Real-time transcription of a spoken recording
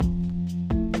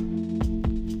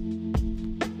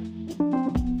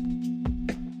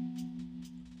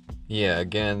Yeah,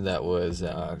 again, that was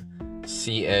CALVON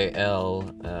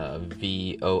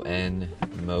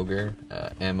Moger,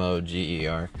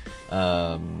 MOGER.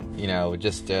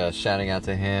 Just shouting out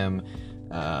to him.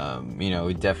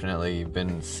 We've definitely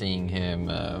been seeing him,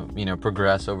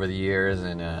 progress over the years,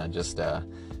 and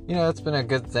it's been a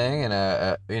good thing,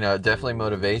 and definitely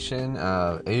motivation.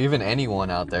 Even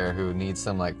anyone out there who needs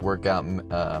some like workout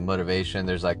motivation,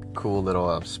 there's like cool little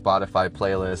Spotify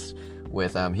playlists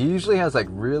with he usually has like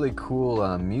really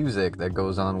cool music that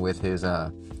goes on with his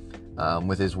workout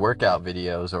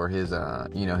videos, or his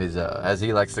his as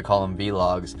he likes to call them,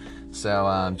 vlogs.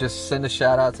 So just send a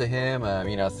shout out to him.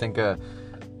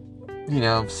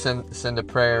 Send a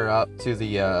prayer up to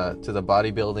the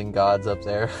bodybuilding gods up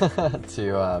there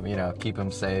to keep him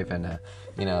safe, and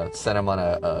set him on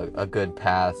a good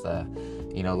path.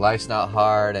 Life's not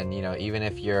hard, and even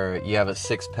if you have a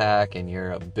six pack and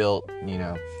you're built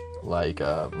like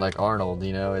Arnold,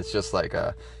 it's just like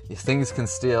things can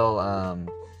still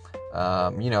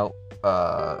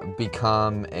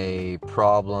become a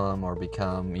problem, or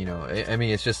become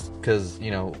it's just because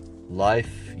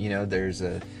life, there's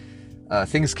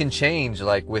things can change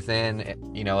like within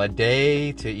a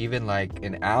day, to even like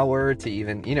an hour, to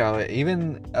even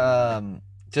a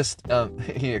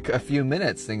few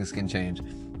minutes, things can change.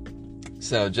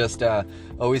 So just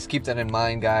always keep that in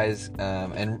mind, guys,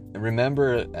 and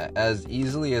remember, as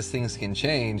easily as things can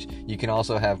change, you can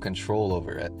also have control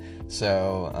over it.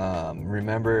 So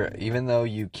remember, even though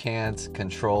you can't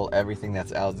control everything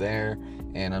that's out there,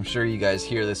 and I'm sure you guys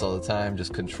hear this all the time,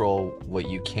 just control what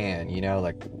you can,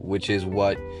 which is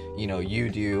what you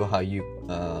do, how you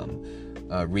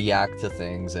react to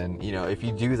things. And if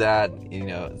you do that,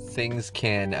 things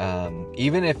can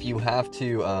even if you have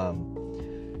to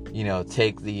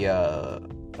take the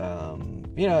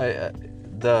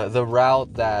the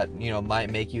route that might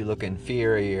make you look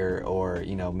inferior, or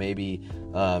maybe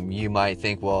you might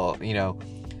think, well,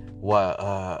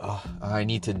 I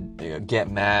need to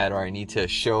get mad, or I need to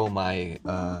show my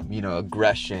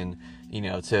aggression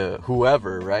to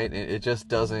whoever, right? It just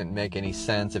doesn't make any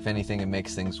sense. If anything, it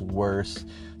makes things worse.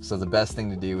 So the best thing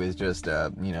to do is just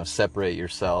separate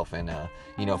yourself, and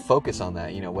focus on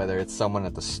that, whether it's someone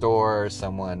at the store,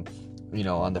 someone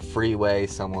on the freeway,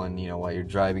 someone while you're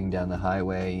driving down the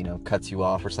highway, cuts you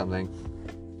off or something.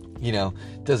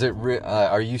 Does it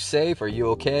are you safe? Are you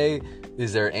okay?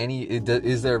 Is there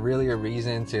really a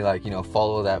reason to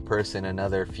follow that person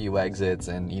another few exits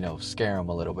and scare them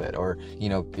a little bit? Or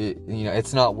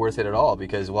it's not worth it at all,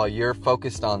 because while you're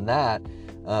focused on that,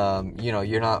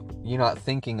 you're not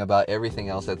thinking about everything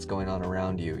else that's going on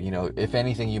around you. If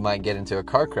anything, you might get into a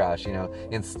car crash,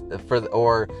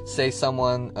 or say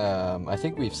someone, I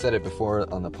think we've said it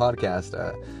before on the podcast,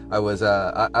 I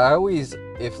always,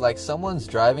 if like someone's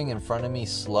driving in front of me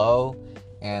slow,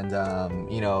 and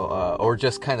or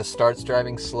just kind of starts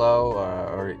driving slow,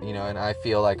 or and I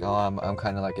feel like, I'm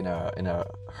kind of like in a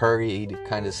hurried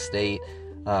kind of state,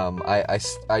 I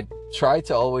try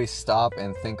to always stop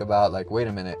and think about, like, wait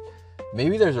a minute,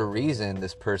 maybe there's a reason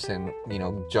this person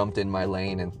jumped in my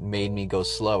lane and made me go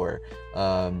slower.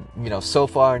 So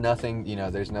far nothing,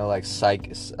 there's no like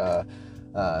psychic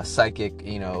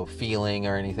feeling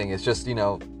or anything. It's just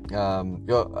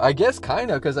I guess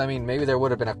kind of, because maybe there would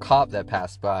have been a cop that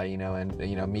passed by, and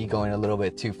me going a little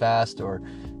bit too fast, or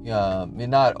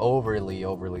not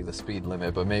overly the speed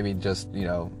limit, but maybe just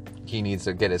he needs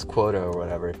to get his quota or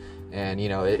whatever. And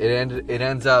it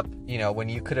ends up when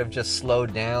you could have just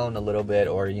slowed down a little bit,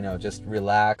 or just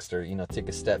relaxed, or take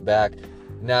a step back.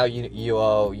 Now you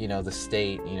owe the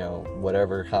state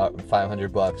whatever,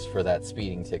 $500 for that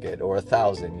speeding ticket, or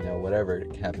 $1,000, whatever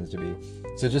it happens to be.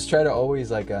 So just try to always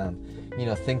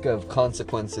think of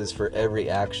consequences for every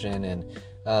action, and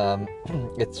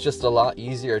it's just a lot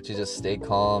easier to just stay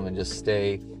calm and just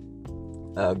stay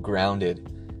grounded,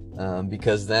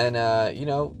 because then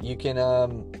you can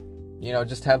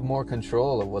just have more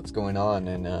control of what's going on.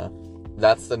 And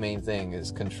that's the main thing,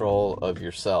 is control of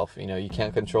yourself. You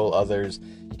can't control others.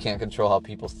 You can't control how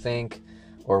people think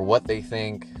or what they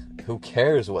think. Who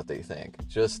cares what they think?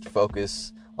 Just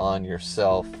focus on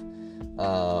yourself,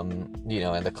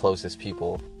 and the closest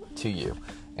people to you.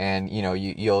 And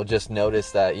you'll just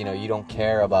notice that you don't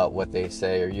care about what they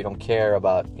say, or you don't care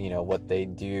about what they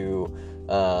do,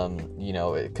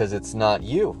 because it's not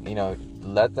you.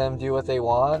 Let them do what they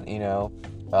want.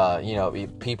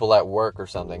 People at work or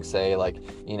something say, like,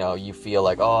 you feel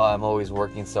like, oh, I'm always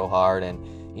working so hard, and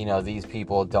these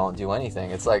people don't do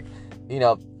anything. It's like,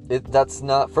 that's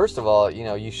not, first of all,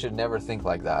 you should never think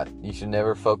like that. You should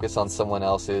never focus on someone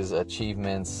else's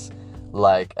achievements,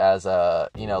 like as a,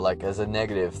 like as a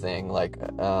negative thing, like,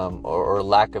 or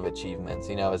lack of achievements.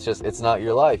 It's not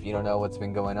your life. You don't know what's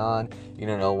been going on. You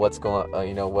don't know what's going,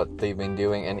 what they've been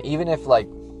doing. And even if like,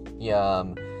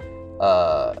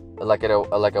 like at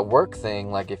a work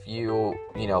thing, like if you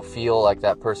feel like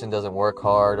that person doesn't work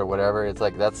hard or whatever, it's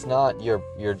like, that's not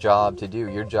your job to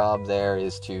do. Your job there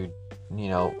is to,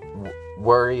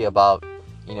 worry about,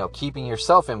 keeping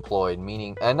yourself employed,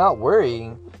 meaning, and not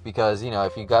worrying, because,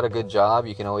 if you got a good job,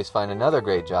 you can always find another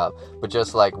great job, but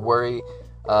just like worry,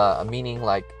 meaning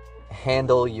like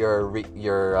handle your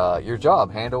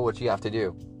job, handle what you have to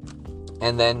do.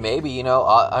 And then maybe,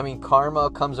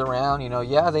 karma comes around,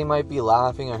 yeah, they might be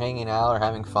laughing or hanging out or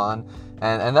having fun,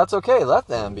 and that's okay. Let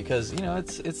them, because,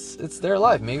 it's their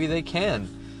life. Maybe they can,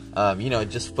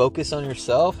 just focus on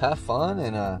yourself, have fun,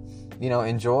 and,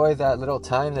 enjoy that little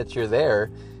time that you're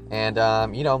there, and,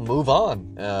 move on,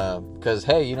 because,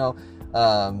 hey,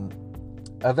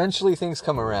 eventually things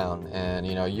come around, and,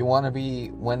 you want to be,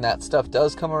 when that stuff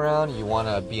does come around, you want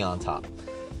to be on top.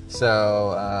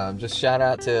 So, just shout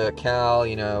out to Cal,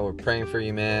 we're praying for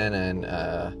you, man, and,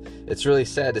 it's really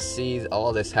sad to see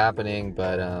all this happening,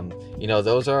 but,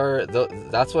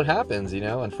 that's what happens,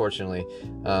 unfortunately,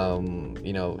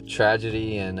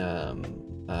 tragedy and,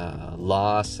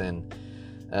 loss, and,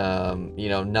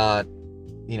 not,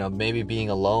 maybe being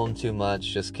alone too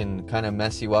much just can kind of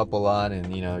mess you up a lot,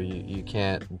 and, you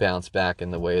can't bounce back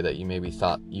in the way that you maybe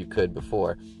thought you could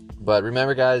before. But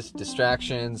remember, guys,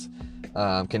 distractions,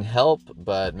 can help,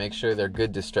 but make sure they're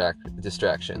good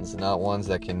distractions, not ones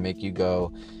that can make you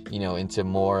go, into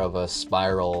more of a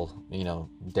spiral,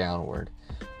 downward.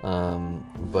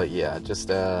 But yeah,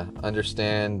 just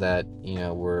understand that,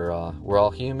 we're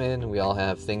all human. We all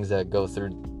have things that go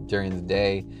through during the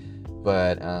day,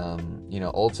 but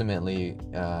ultimately,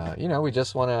 we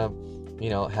just want to,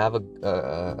 have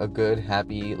a good,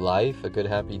 happy life, a good,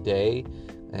 happy day,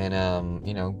 and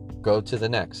go to the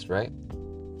next, right?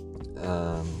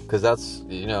 Because that's,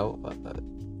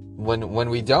 when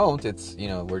we don't, it's,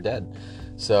 we're dead.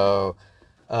 So,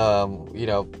 a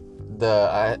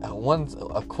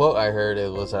quote I heard,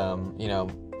 it was,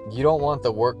 you don't want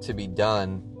the work to be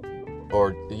done,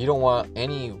 or you don't want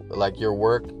your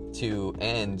work to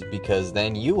end, because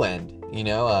then you end,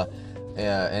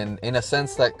 and in a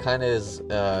sense that kind of is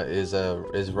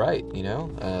right,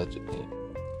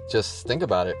 just think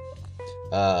about it.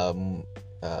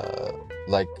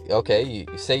 Okay, you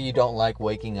say you don't like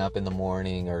waking up in the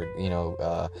morning, or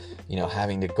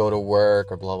having to go to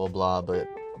work, or blah blah blah, but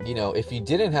if you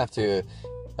didn't have to,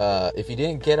 if you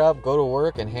didn't get up, go to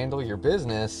work, and handle your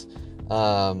business,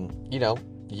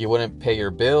 you wouldn't pay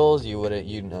your bills,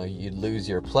 you'd lose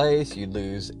your place, you'd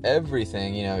lose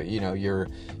everything. Your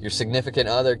significant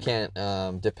other can't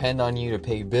depend on you to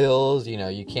pay bills.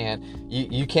 You can't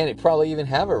probably even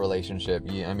have a relationship.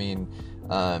 You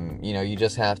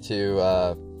just have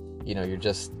to, you're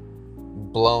just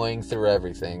blowing through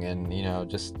everything, and,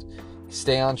 just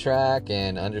stay on track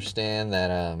and understand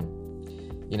that,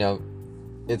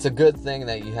 it's a good thing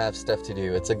that you have stuff to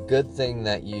do. It's a good thing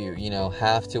that you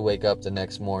have to wake up the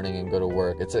next morning and go to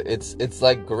work. It's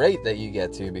like great that you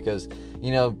get to, because,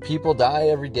 people die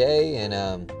every day, and,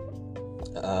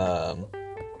 what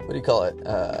do you call it?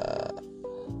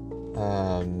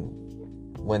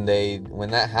 When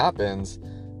that happens,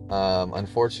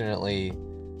 unfortunately,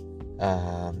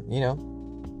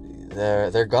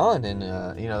 they're gone, and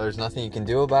there's nothing you can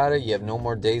do about it. You have no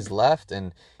more days left,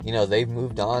 and they've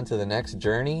moved on to the next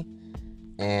journey,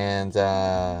 and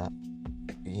that's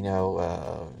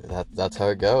how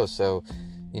it goes. So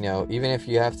even if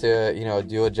you have to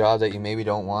do a job that you maybe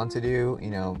don't want to do,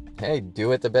 hey,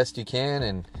 do it the best you can,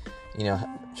 and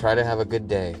try to have a good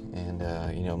day, and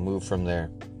move from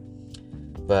there.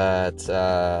 But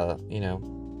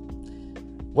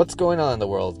what's going on in the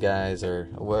world, guys? Or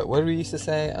what do we used to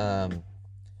say?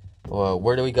 Well,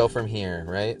 where do we go from here,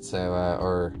 right? So,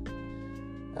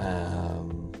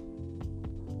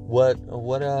 what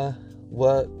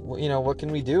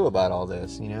can we do about all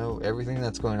this? Everything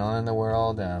that's going on in the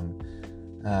world.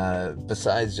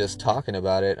 Besides just talking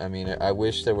about it, I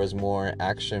wish there was more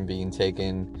action being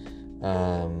taken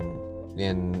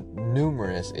in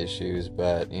numerous issues,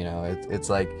 but it's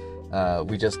like.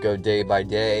 We just go day by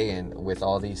day, and with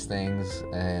all these things,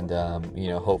 and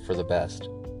hope for the best.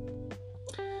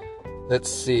 Let's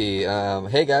see.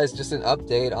 Hey guys, just an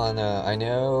update on. I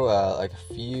know, like a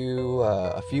few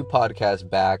podcasts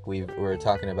back, we were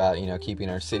talking about keeping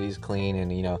our cities clean,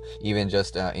 and even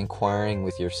just inquiring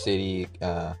with your city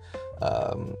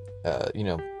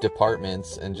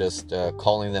departments, and just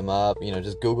calling them up.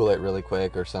 Just Google it really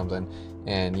quick or something,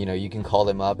 and you can call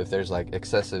them up if there's like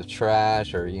excessive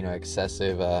trash or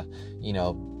excessive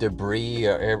debris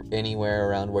or anywhere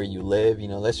around where you live.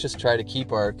 Let's just try to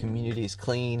keep our communities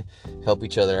clean, help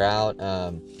each other out.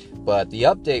 But the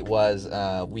update was,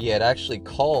 we had actually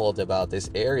called about this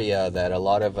area that a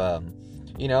lot of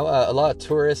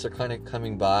tourists are kind of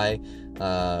coming by,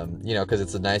 because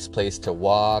it's a nice place to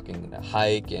walk and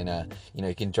hike, and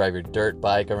you can drive your dirt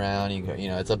bike around.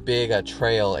 It's a big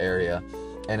trail area,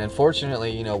 and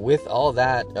unfortunately, with all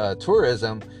that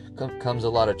tourism comes a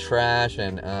lot of trash,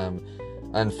 and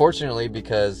unfortunately,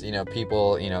 because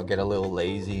people get a little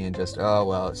lazy and just, oh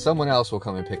well, someone else will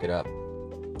come and pick it up.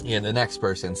 The next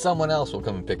person, someone else will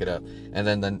come and pick it up, and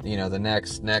then the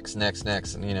next,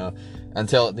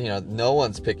 until no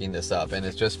one's picking this up, and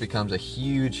it just becomes a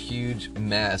huge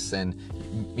mess. And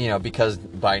because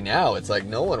by now it's like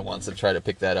no one wants to try to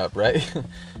pick that up, right?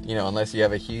 Unless you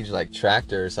have a huge like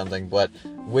tractor or something, but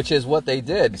which is what they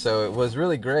did. So it was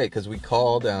really great, because we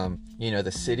called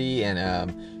the city, and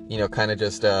kind of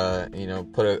just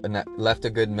left a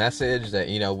good message that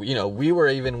we were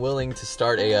even willing to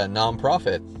start a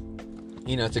nonprofit,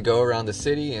 to go around the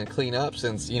city and clean up,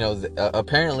 since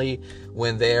apparently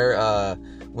when their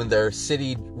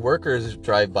city workers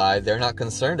drive by, they're not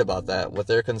concerned about that. What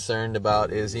they're concerned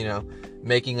about is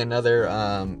making another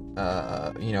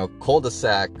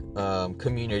cul-de-sac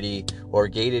community or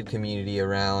gated community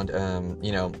around,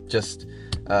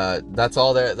 that's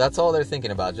all they're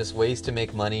thinking about, just ways to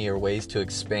make money or ways to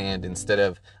expand instead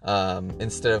of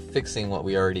fixing what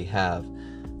we already have.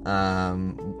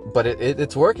 But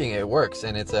it's working. It works,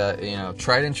 and it's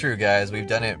tried and true, guys. We've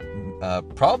done it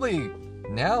probably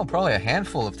a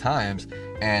handful of times,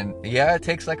 and yeah, it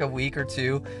takes like a week or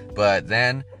two, but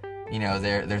then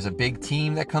there's a big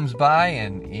team that comes by,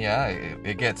 and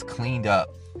it gets cleaned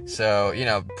up. So,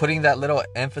 putting that little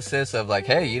emphasis of like,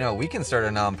 hey, we can start a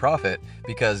nonprofit,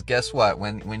 because guess what?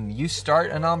 When you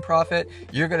start a nonprofit,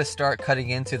 you're going to start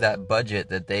cutting into that budget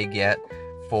that they get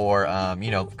for,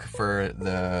 for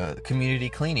the community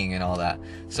cleaning and all that.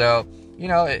 So,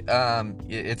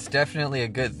 it's definitely a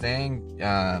good thing.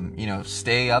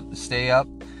 Stay updated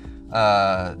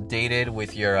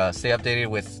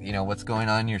with what's going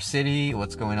on in your city,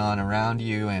 what's going on around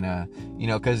you, and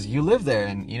because you live there,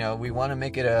 and we want to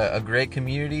make it a great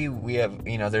community. We have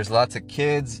there's lots of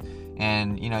kids,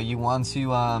 and you want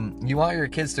your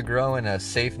kids to grow in a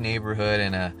safe neighborhood,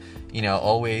 and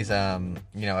always a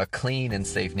clean and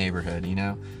safe neighborhood.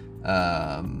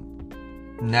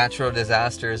 Natural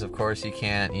disasters, of course, you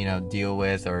can't deal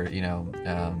with, or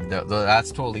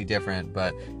that's totally different,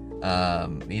 but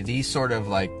these sort of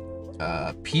like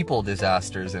people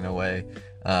disasters, in a way,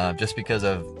 just because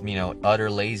of utter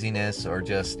laziness, or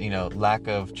just lack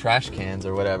of trash cans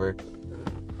or whatever.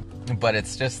 But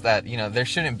it's just that there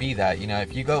shouldn't be that.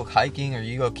 If you go hiking, or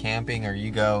you go camping, or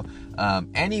you go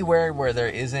anywhere where there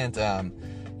isn't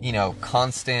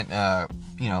constant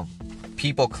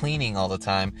people cleaning all the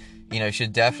time,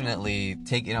 should definitely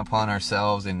take it upon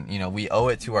ourselves, and we owe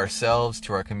it to ourselves,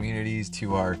 to our communities,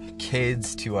 to our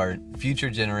kids, to our future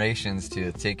generations,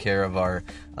 to take care of our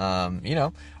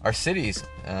our cities,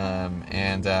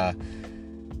 and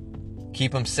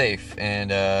keep them safe. And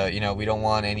we don't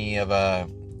want any of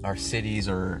our cities,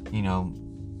 or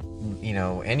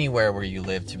anywhere where you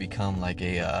live, to become like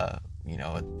a we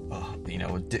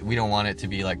don't want it to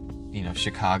be like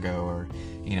Chicago, or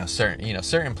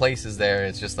certain places there.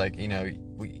 It's just like you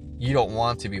don't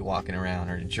want to be walking around,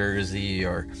 or Jersey,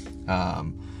 or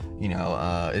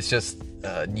it's just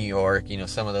New York,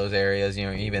 some of those areas,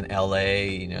 even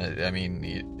LA,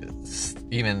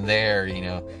 even there,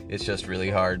 it's just really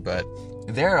hard. But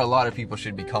there, a lot of people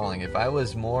should be calling. If I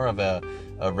was more of a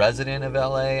resident of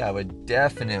LA, I would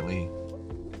definitely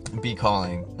be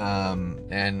calling,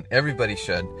 and everybody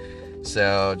should.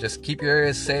 So just keep your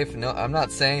areas safe. No, I'm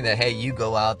not saying that, hey, you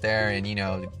go out there and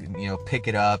pick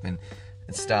it up and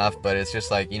stuff, but it's just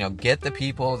like, get the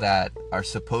people that are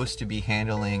supposed to be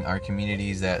handling our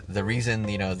communities, that the reason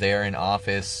they're in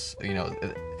office,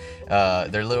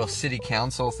 their little city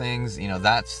council things,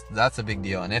 that's a big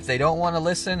deal. And if they don't want to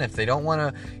listen, if they don't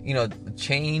want to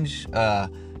change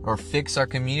or fix our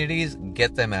communities,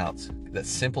 get them out. That's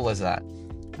simple as that.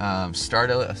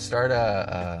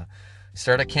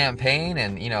 Start a campaign,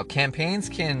 and campaigns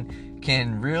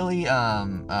can really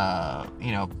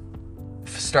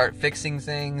start fixing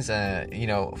things,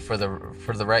 for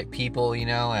the right people,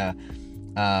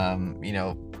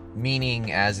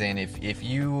 meaning as in, if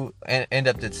you end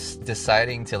up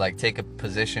deciding to like take a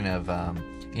position of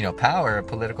power,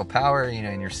 political power,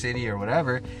 in your city or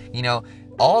whatever,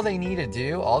 all they need to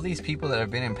do, all these people that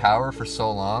have been in power for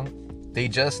so long, they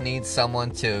just need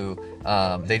someone to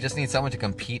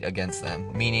compete against them,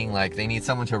 meaning like they need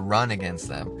someone to run against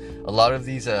them. A lot of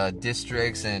these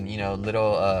districts and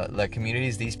little like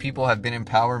communities, these people have been in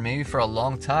power maybe for a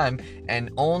long time, and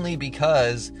only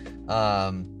because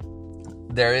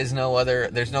there's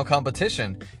no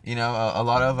competition. A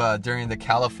lot of during the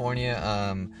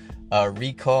California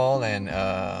recall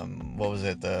and what was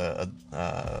it,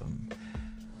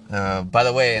 by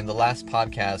the way, in the last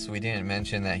podcast, we didn't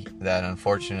mention that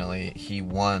unfortunately he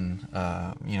won,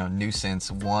 Nuisance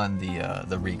won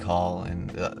the recall,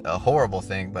 and a horrible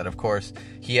thing. But of course,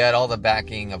 he had all the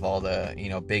backing of all the,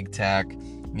 big tech.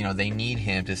 They need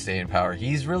him to stay in power.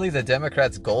 He's really the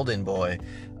Democrats' golden boy.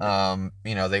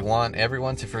 They want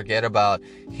everyone to forget about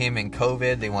him and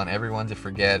COVID. They want everyone to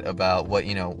forget about what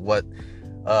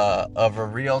of a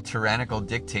real tyrannical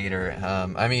dictator.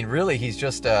 Really, he's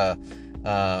just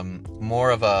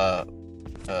more of a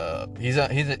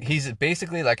he's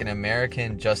basically like an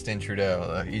American Justin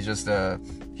Trudeau.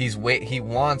 He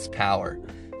wants power,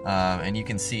 and you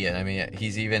can see it.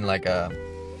 He's even like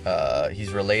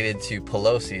he's related to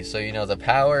Pelosi, so the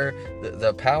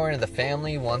power in the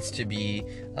family wants to be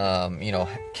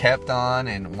kept on,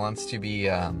 and wants to be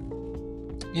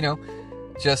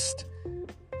just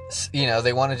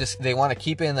they want to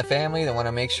keep it in the family. They want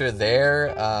to make sure they're,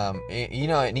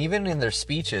 and even in their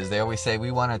speeches, they always say, we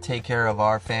want to take care of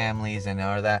our families and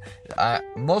all that.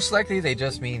 Most likely they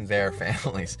just mean their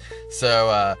families.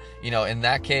 So, in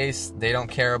that case, they don't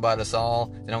care about us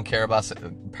all. They don't care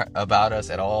about us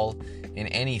at all in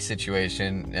any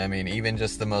situation. Even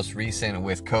just the most recent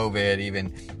with COVID,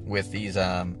 even with these,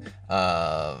 what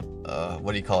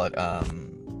do you call it?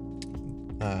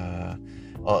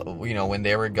 When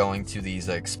they were going to these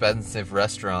expensive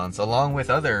restaurants, along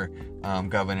with other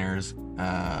governors,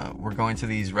 were going to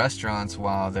these restaurants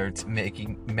while they're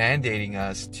mandating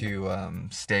us to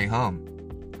stay home.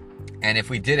 And if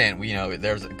we didn't,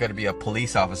 there's going to be a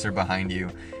police officer behind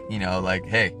you, like,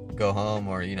 hey, go home,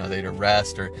 or they'd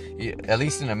arrest, or at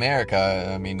least in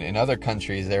America. In other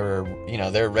countries they're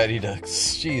ready to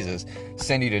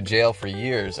send you to jail for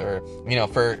years, or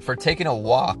for taking a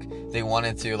walk. They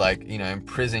wanted to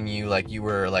imprison you like you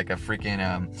were like a freaking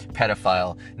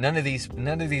pedophile. None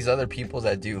of these other people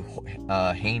that do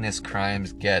heinous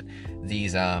crimes get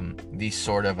these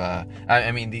sort of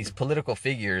these political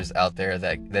figures out there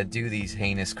that do these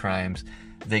heinous crimes.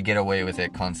 They get away with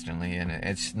it constantly, and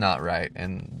it's not right.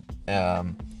 And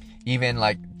even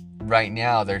like right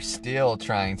now, they're still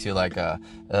trying to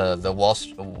the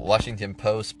Washington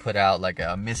Post put out like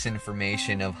a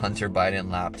misinformation of Hunter Biden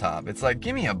laptop. It's like,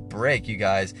 give me a break, you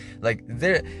guys. Like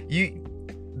they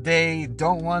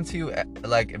don't want to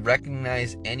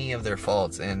recognize any of their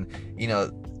faults, and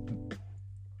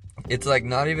it's like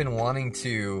not even wanting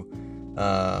to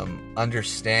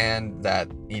understand that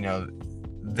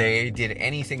they did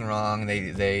anything wrong.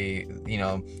 They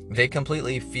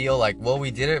completely feel like, well,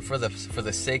 we did it for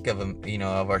the sake of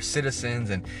of our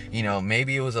citizens, and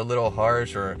maybe it was a little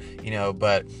harsh, or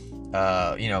but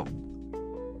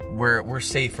we're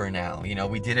safer now.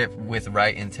 We did it with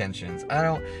right intentions. I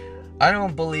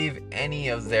don't believe any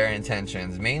of their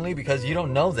intentions, mainly because you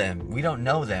don't know them. We don't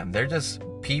know them. They're just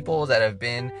people that have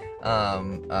been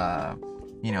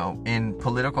in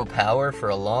political power for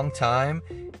a long time.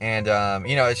 And,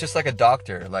 it's just like a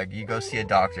doctor. Like, you go see a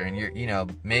doctor, and you're,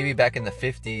 maybe back in the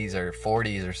 50s or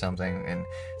 40s or something, and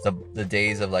the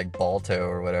days of, like, Balto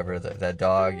or whatever, that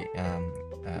dog,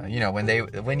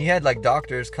 when you had, like,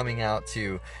 doctors coming out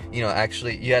to,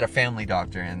 actually, you had a family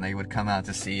doctor, and they would come out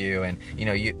to see you, and,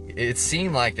 it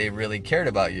seemed like they really cared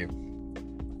about you.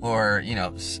 Or,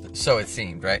 so it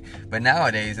seemed, right? But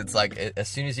nowadays, it's like, as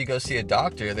soon as you go see a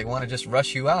doctor, they want to just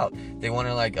rush you out. They want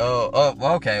to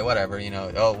okay, whatever,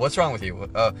 oh, what's wrong with you?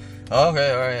 Okay, all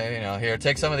right, here,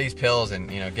 take some of these pills and,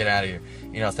 get out of here.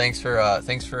 Thanks for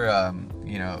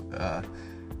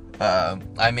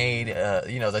I made,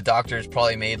 the doctors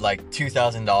probably made like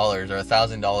 $2,000 or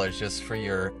 $1,000 just for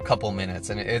your couple minutes.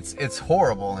 And it's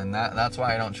horrible. And that's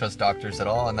why I don't trust doctors at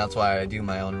all. And that's why I do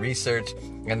my own research.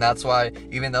 And that's why,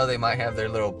 even though they might have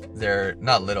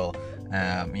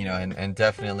and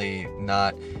definitely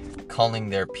not calling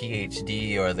their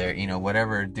PhD or their,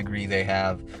 whatever degree they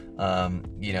have,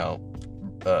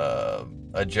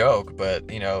 a joke, but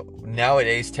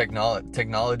nowadays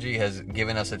technology has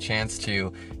given us a chance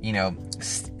to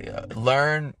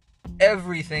learn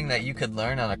everything that you could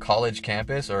learn on a college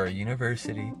campus or a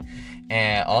university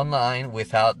and online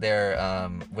without their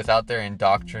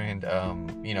indoctrined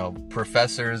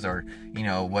professors, or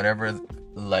whatever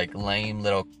like lame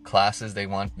little classes they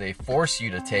force you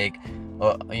to take,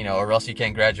 or else you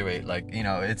can't graduate. Like,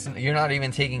 you're not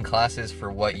even taking classes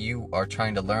for what you are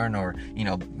trying to learn, or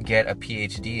get a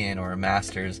PhD in or a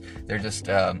master's. They're just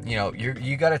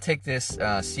you got to take this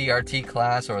CRT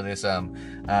class, or this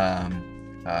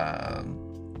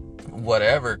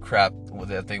whatever crap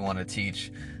that they want to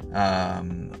teach,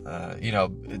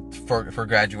 for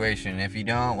graduation. If you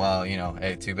don't, well,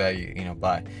 hey, too bad,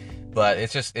 bye. But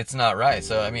it's not right.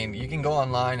 So, I mean, you can go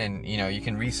online and, you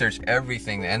can research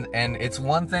everything. And it's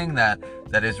one thing that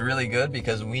is really good,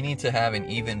 because we need to have an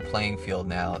even playing field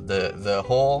now. The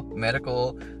whole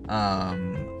medical,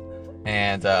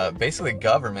 and basically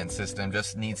government system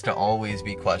just needs to always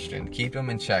be questioned. Keep them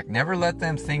in check. Never let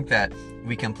them think that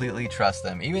we completely trust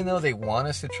them. Even though they want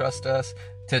us to trust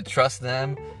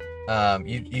them,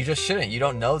 you just shouldn't. You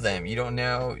don't know them. You don't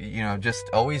know, just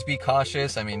always be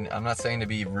cautious. I mean, I'm not saying to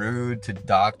be rude to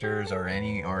doctors or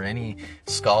any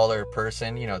scholar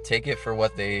person. Take it for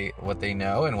what they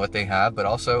know and what they have, but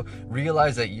also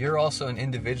realize that you're also an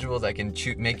individual that can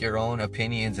make your own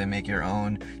opinions and make your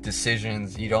own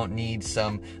decisions. You don't need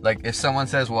if someone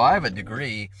says, well, I have a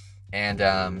degree and,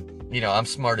 I'm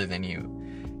smarter than you.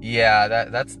 Yeah,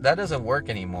 that doesn't work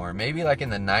anymore. Maybe like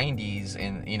in the 90s,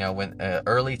 when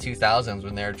early 2000s,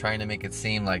 when they were trying to make it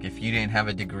seem like if you didn't have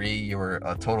a degree, you were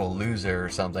a total loser or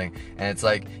something. And it's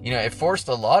like, it forced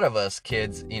a lot of us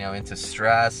kids, into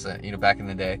stress, back in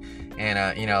the day, and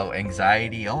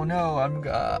anxiety. Oh no, I'm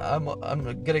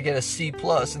gonna get a C+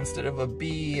 instead of a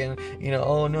B, and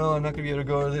oh no, I'm not gonna be able to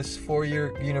go to this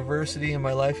 4-year university, and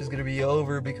my life is gonna be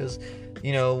over because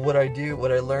what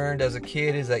I learned as a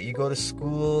kid is that you go to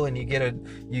school and you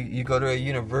go to a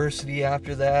university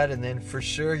after that, and then for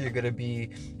sure you're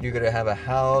gonna have a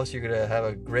house, you're gonna have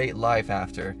a great life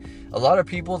after. A lot of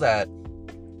people that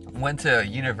went to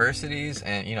universities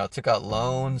and took out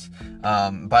loans,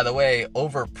 by the way,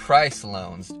 overpriced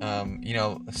loans,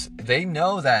 they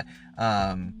know that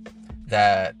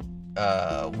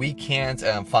we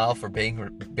can't file for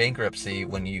bankruptcy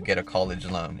when you get a college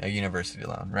loan, a university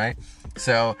loan, right?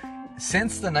 So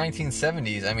since the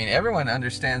 1970s, I mean, everyone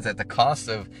understands that the cost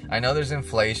of, I know there's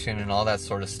inflation and all that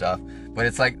sort of stuff, but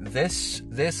it's like this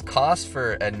cost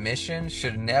for admission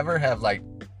should never have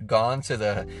gone to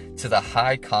the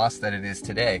high cost that it is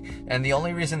today. And the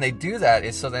only reason they do that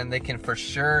is so then they can for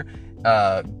sure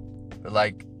their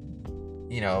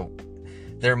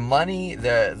money,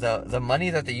 the money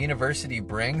that the university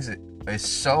brings is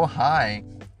so high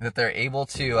that they're able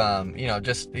to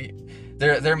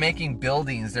they're making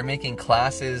buildings, they're making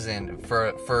classes, and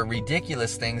for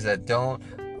ridiculous things that don't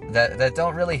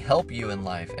really help you in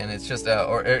life. And it's just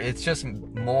it's just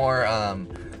more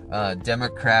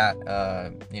Democrat,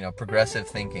 progressive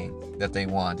thinking that they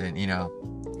want, and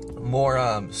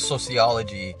more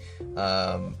sociology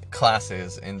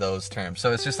classes in those terms.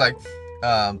 So it's just like,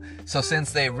 so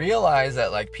since they realize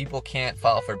that people can't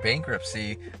file for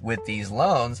bankruptcy with these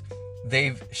loans,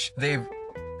 they've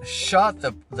shot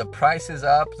the prices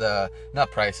up,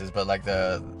 not prices, but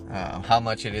the how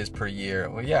much it is per year.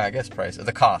 Well, yeah, I guess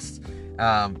the cost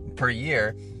per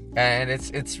year. And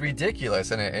it's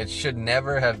ridiculous, and it should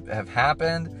never have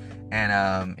happened.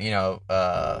 And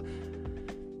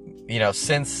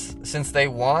since they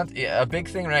want, a big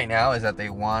thing right now is that they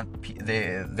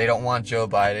don't want Joe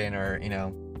Biden or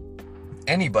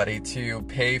anybody to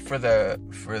pay for the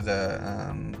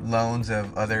loans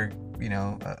of other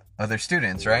other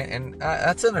students, right? And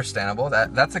that's understandable.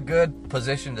 That's a good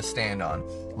position to stand on.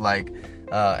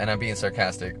 And I'm being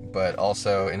sarcastic, but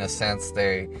also in a sense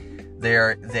they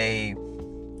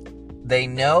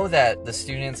know that the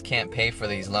students can't pay for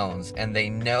these loans, and they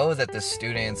know that the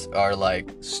students are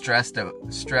stressed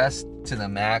to the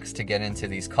max to get into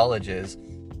these colleges,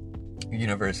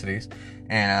 universities,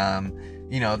 and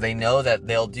they know that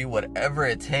they'll do whatever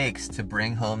it takes to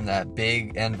bring home that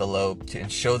big envelope and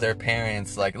show their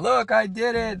parents, look, I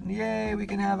did it, yay, we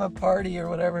can have a party or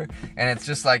whatever. And it's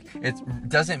just it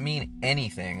doesn't mean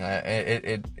anything.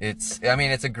 It's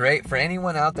a great, for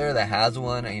anyone out there that has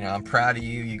one, I'm proud of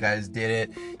you. You guys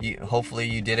did it. Hopefully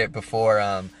you did it before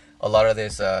a lot of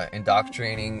this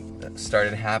indoctrinating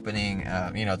started happening,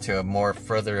 to a more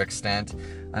further extent.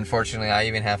 Unfortunately, I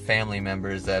even have family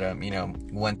members that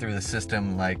went through the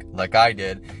system like I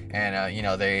did, and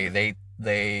they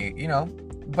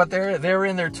but they're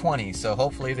in their 20s, so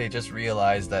hopefully they just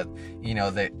realized that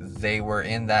they were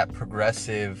in that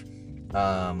progressive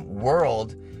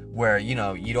world where you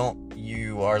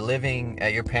you are living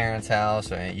at your parents'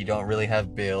 house and you don't really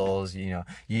have bills, you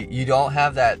don't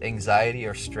have that anxiety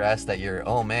or stress that you're,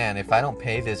 oh man, if I don't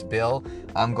pay this bill,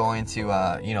 I'm going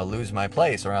to lose my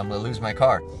place, or I'm going to lose my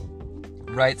car,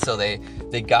 right? So they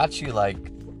got you like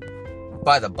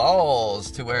by the balls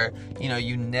to where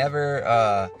you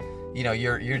never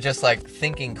you're just like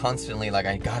thinking constantly like,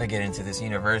 I gotta get into this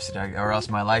university or else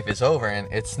my life is over. And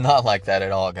it's not like that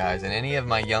at all, guys. And any of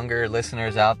my younger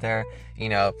listeners out there,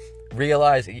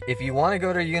 realize if you want to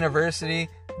go to university,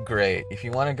 great. If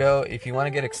you want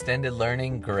to get extended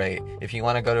learning, great. If you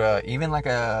want to go to even like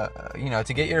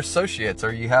to get your associates,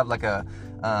 or you have like a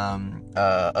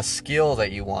skill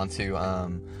that you want to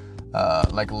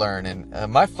like learn.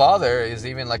 And my father is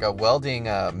even like a welding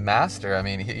master. I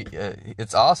mean,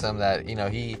 it's awesome that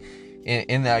he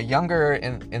in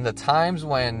the times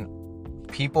when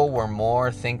people were more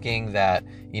thinking that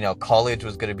college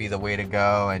was going to be the way to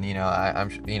go, and I'm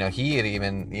he had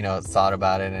even thought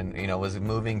about it and was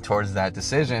moving towards that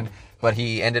decision, but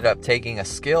he ended up taking a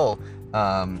skill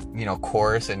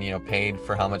course and paid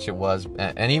for how much it was,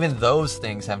 and even those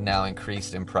things have now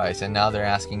increased in price, and now they're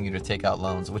asking you to take out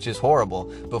loans, which is horrible.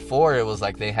 Before, it was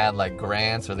like they had like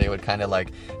grants, or they would kind of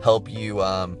like help you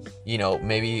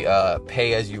maybe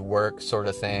pay as you work sort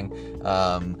of thing,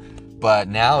 but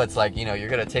now it's like you're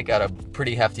gonna take out a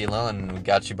pretty hefty loan, and we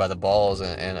got you by the balls,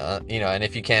 and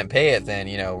if you can't pay it, then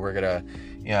we're gonna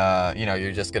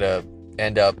you're just gonna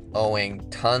end up owing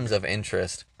tons of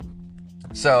interest.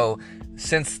 So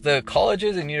since the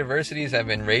colleges and universities have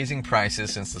been raising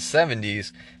prices since the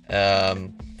 70s,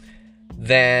 then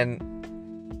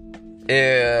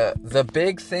the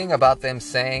big thing about them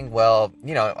saying, well,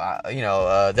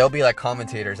 there'll be like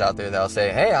commentators out there that'll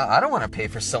say, hey, I don't want to pay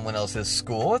for someone else's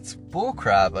school. It's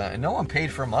bullcrap. No one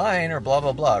paid for mine, or blah,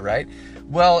 blah, blah, right?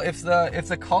 Well, if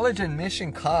the college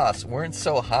admission costs weren't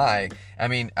so high, I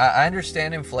mean, I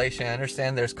understand inflation. I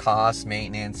understand there's costs,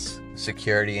 maintenance,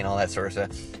 security, and all that sort of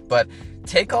stuff. But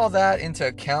take all that into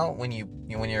account when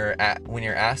you're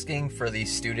asking for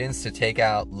these students to take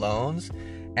out loans.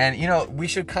 And we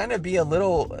should kind of be a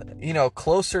little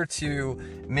closer to,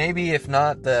 maybe if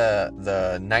not the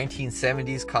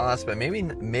 1970s cost, but maybe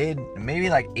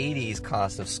like 80s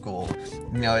cost of school.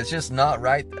 It's just not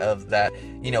right of that.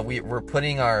 We're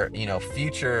putting our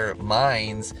future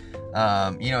minds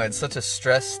in such a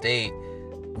stressed state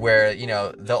where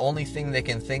the only thing they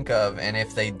can think of, and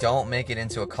if they don't make it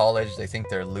into a college, they think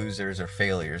they're losers or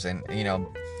failures, and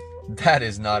that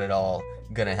is not at all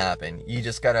gonna happen. You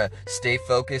just gotta stay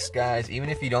focused, guys, even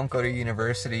if you don't go to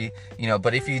university,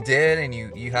 but if you did and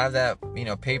you have that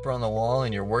paper on the wall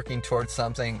and you're working towards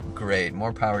something, great,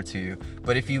 more power to you.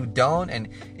 But if you don't, and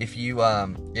if you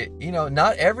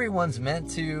not everyone's meant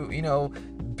to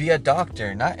be a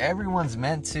doctor, not everyone's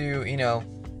meant to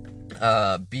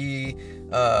be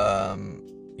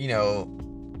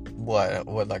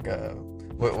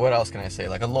what else can I say,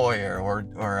 like a lawyer, or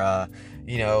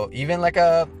even like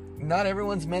not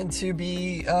everyone's meant to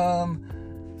be a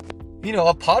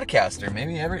podcaster.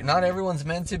 Maybe not everyone's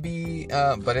meant to be,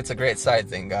 but it's a great side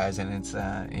thing, guys, and it's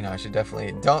I should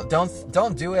definitely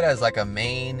don't do it as like a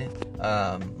main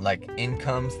like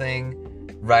income thing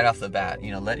right off the bat.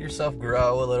 Let yourself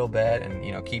grow a little bit,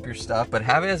 and keep your stuff, but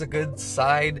have it as a good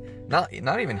side, not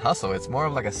even hustle. It's more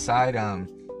of like a side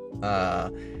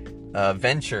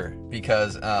venture,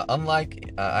 because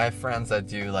unlike I have friends that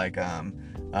do like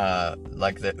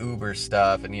the Uber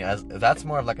stuff, and that's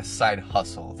more of like a side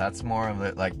hustle. That's more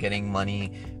of like getting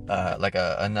money, like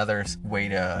another way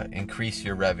to increase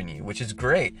your revenue, which is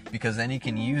great, because then you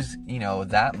can use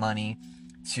that money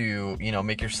to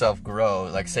make yourself grow.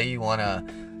 Like say you want to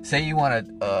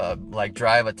like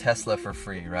drive a Tesla for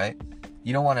free, right?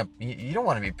 You don't want to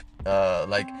be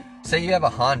like, say you have a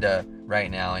Honda right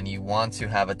now and you want to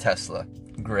have a Tesla.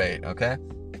 Great, okay?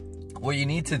 What you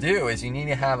need to do is you need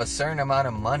to have a certain amount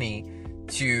of money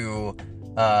to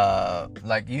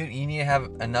like you need to have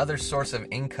another source of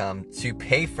income to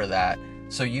pay for that,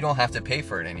 so you don't have to pay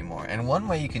for it anymore. And one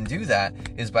way you can do that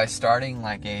is by starting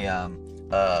like a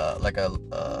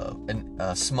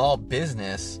small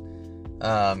business.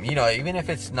 Even if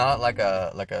it's not like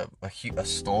a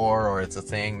store, or it's a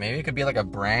thing, maybe it could be like a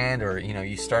brand, or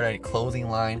you start a clothing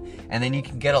line, and then you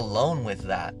can get a loan with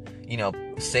that.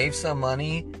 Save some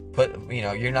money.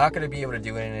 You're not going to be able to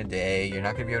do it in a day. You're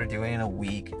not going to be able to do it in a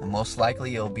week. Most likely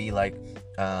you'll be like,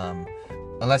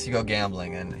 unless you go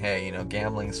gambling, and hey,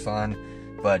 gambling's fun,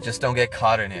 but just don't get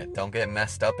caught in it. Don't get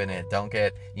messed up in it. Don't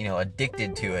get,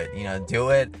 addicted to it. Do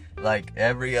it like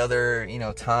every other,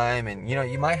 time, and,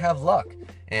 you might have luck,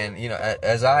 and,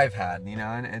 as I've had,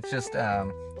 and it's just,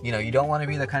 You know, you don't want to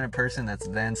be the kind of person that's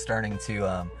then starting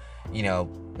to, you know,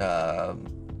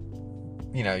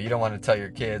 you don't want to tell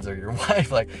your kids or your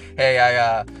wife, like,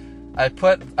 hey, I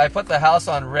put the house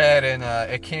on red and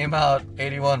it came out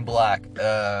 81 black.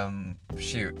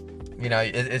 Shoot, you know,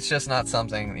 it's just not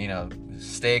something, you know.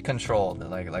 Stay controlled,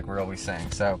 like we're always saying.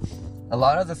 So a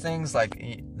lot of the things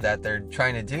like that they're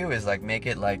trying to do is like make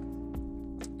it like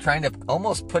trying to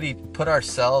almost put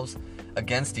ourselves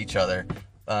against each other,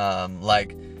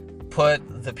 like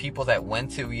put the people that went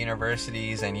to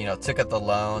universities and, you know, took out the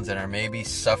loans and are maybe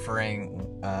suffering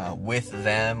with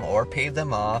them or paid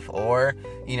them off, or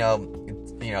you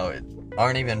know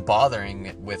aren't even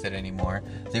bothering with it anymore.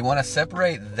 They want to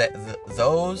separate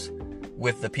those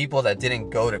with the people that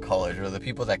didn't go to college, or the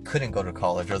people that couldn't go to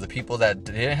college, or the people that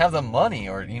didn't have the money,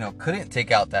 or, you know, couldn't take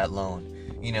out that loan.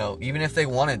 You know, even if they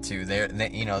wanted to,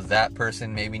 they you know, that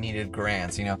person maybe needed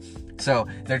grants, you know. So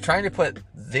they're trying to put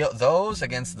those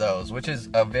against those, which is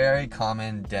a very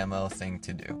common demo thing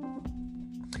to do.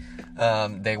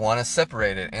 They want to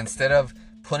separate it instead of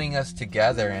putting us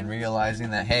together and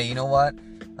realizing that, hey, you know what?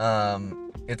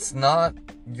 It's not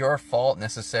your fault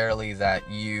necessarily that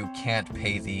you can't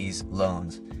pay these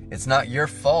loans. It's not your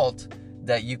fault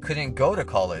that you couldn't go to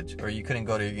college or you couldn't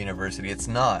go to university. It's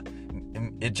not.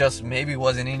 It just maybe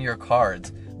wasn't in your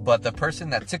cards. But the person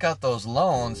that took out those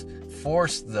loans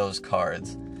forced those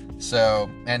cards. So,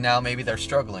 and now maybe they're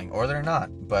struggling or they're not.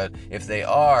 But if they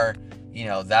are, you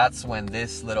know, that's when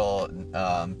this little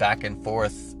back and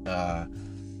forth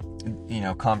you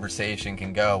know, conversation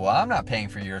can go, well, I'm not paying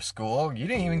for your school. You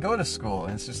didn't even go to school.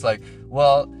 And it's just like,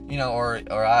 well, you know, or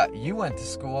you went to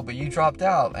school, but you dropped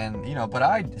out. And, you know, but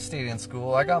I stayed in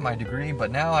school. I got my degree,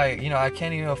 but now I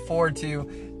can't even afford to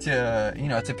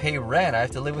pay rent. I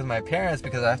have to live with my parents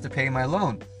because I have to pay my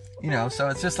loan. You know, so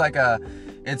it's just like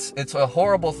it's a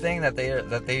horrible thing that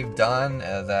they've done.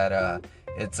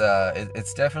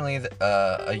 It's definitely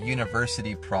a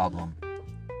university problem.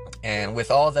 And with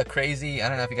all the crazy, I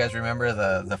don't know if you guys remember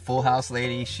the Full House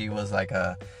lady. She was like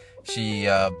she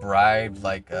bribed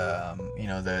like you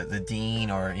know, the dean,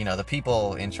 or, you know, the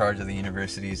people in charge of the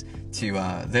universities to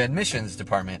the admissions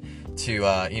department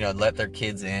to you know, let their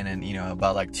kids in. And, you know,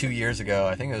 about like 2 years ago,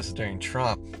 I think it was during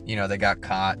Trump, you know, they got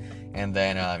caught. And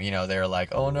then you know, they were like,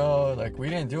 oh no, like we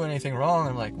didn't do anything wrong.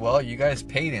 I'm like, well, you guys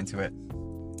paid into it.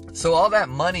 So all that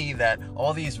money that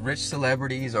all these rich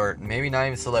celebrities, or maybe not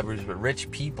even celebrities, but rich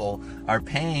people are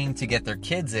paying to get their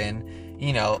kids in,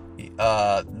 you know,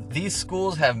 these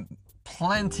schools have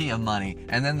plenty of money,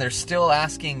 and then they're still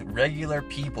asking regular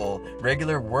people,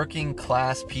 regular working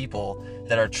class people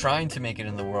that are trying to make it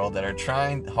in the world, that are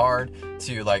trying hard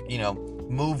to, like, you know,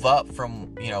 move up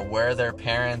from, you know, where their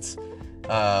parents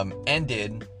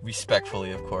ended,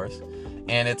 respectfully, of course.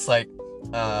 And it's like,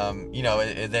 you know,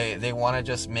 they want to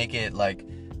just make it like,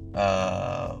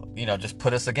 you know, just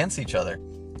put us against each other.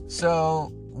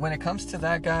 So when it comes to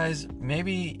that, guys,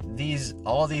 maybe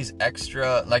all these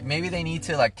extra, like, maybe they need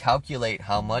to like calculate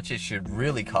how much it should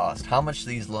really cost, how much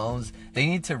these loans, they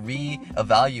need to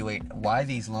reevaluate why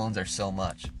these loans are so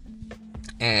much.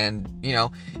 And, you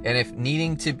know, and if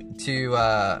needing to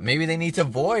maybe they need to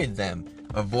void them,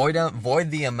 void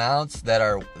the amounts that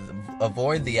are,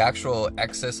 avoid the actual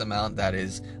excess amount that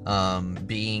is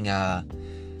being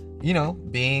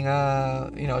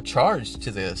charged to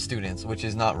the students, which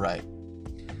is not right.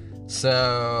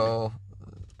 So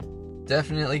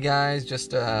definitely, guys,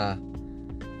 just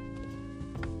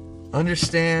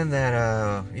understand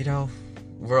that you know,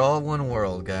 we're all one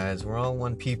world, guys. We're all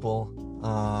one people,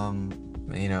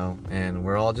 you know, and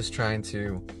we're all just trying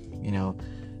to, you know,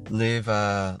 live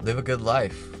a good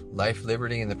life,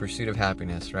 liberty, and the pursuit of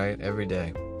happiness, right? Every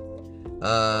day.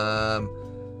 So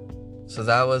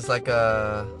that was like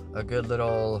a good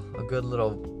little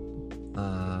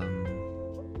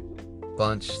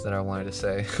bunch that I wanted to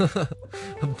say,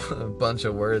 a bunch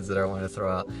of words that I wanted to throw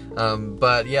out.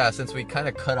 But yeah, since we kind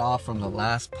of cut off from the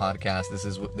last podcast,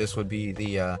 this would be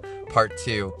the part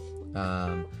 2,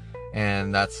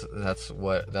 and that's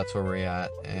where we're at.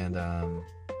 And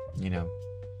you know,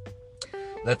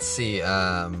 let's see.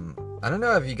 I don't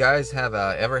know if you guys have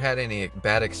ever had any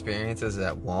bad experiences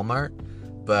at Walmart,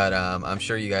 but I'm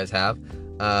sure you guys have.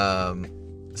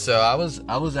 So I was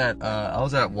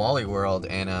at Wally World,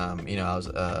 and you know, I was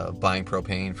buying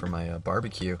propane for my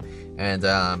barbecue, and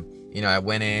you know, I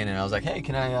went in and I was like, hey,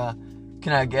 can I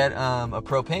get a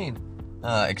propane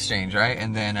exchange, right?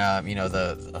 And then you know,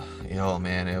 oh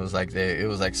man, it was like I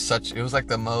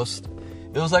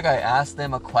asked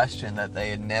them a question that they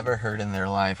had never heard in their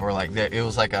life, or like it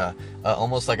was like a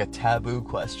almost like a taboo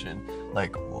question,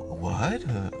 like, what?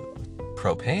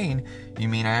 propane? You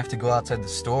mean I have to go outside the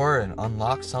store and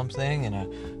unlock something?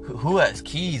 And who has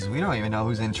keys? We don't even know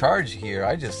who's in charge here.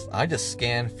 I just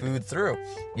scan food through,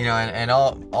 you know. And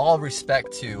all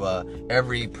respect to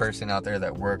every person out there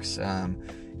that works, as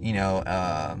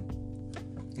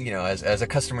a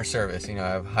customer service. You know, I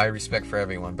have high respect for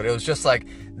everyone. But it was just like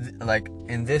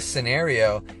in this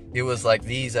scenario, it was like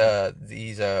these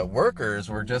workers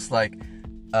were just like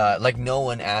no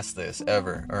one asked this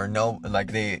ever, or no,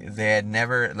 like they had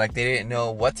never, like they didn't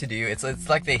know what to do. It's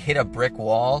like they hit a brick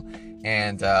wall,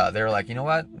 and they were like, you know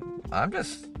what, I'm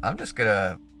just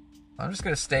gonna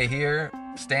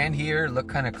stand here, look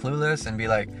kind of clueless, and be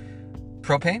like,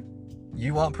 propane?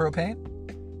 You want propane?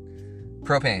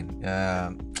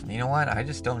 You know what, I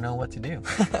just don't know what to do.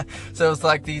 So it's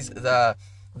like the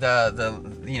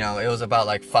it was about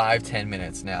like 5-10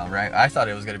 minutes now, right? I thought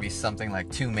it was gonna be something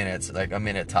like 2 minutes, like a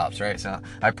minute tops, right? So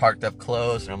I parked up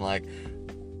close, and I'm like,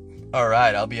 all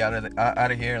right, I'll be out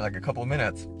of here in like a couple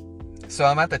minutes. So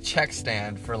I'm at the check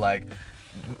stand for like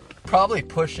probably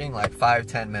pushing like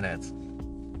 5-10 minutes,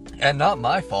 and not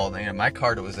my fault. You know, my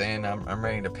card was in, I'm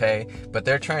ready to pay, but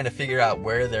they're trying to figure out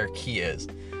where their key is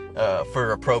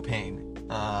for a propane.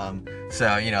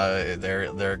 So, you know,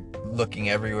 they're looking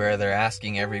everywhere, they're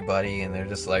asking everybody, and they're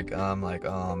just like, I'm like,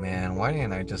 oh man, why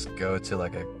didn't I just go to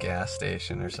like a gas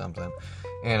station or something?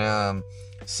 And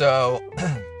so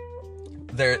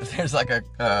there's like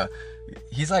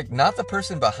he's like not the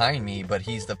person behind me, but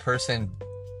he's the person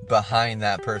behind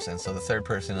that person, so the third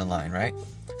person in line, right?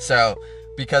 So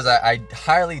because I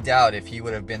highly doubt if he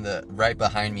would have been right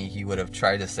behind me, he would have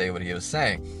tried to say what he was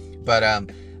saying. But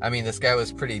I mean, this guy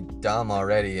was pretty dumb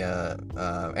already, and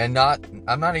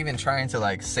I'm not even trying to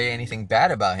like say anything bad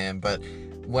about him, but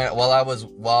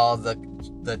while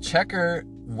the checker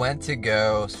went to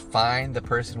go find the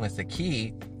person with the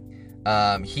key,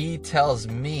 he tells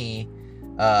me,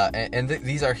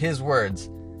 these are his words,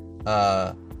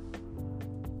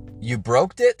 you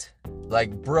broked it? Like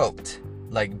broked,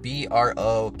 like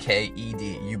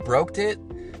B-R-O-K-E-D, you broked it?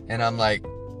 And I'm like,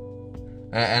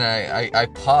 and I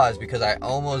paused because I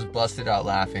almost busted out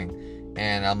laughing,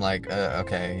 and I'm like,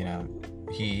 okay, you know,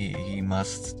 he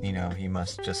must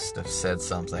just have said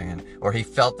something, or he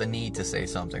felt the need to say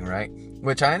something, right?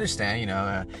 Which I understand, you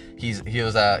know. He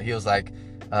was like,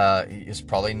 he's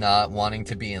probably not wanting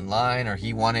to be in line, or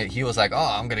he was like,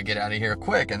 oh, I'm gonna get out of here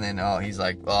quick, and then he's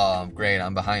like, oh, great,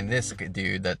 I'm behind this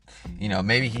dude that, you know,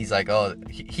 maybe he's like, oh,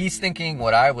 he's thinking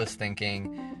what I was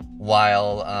thinking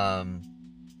while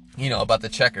you know, about the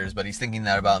checkers, but he's thinking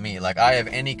that about me. Like, I have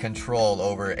any control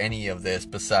over any of this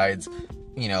besides,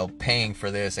 you know, paying for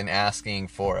this and asking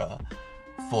for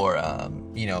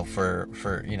you know,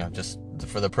 for you know, just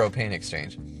for the propane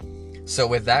exchange. So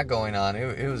with that going on,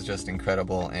 it was just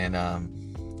incredible. And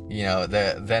you know,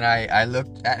 then I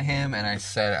looked at him and I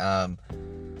said,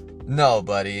 no,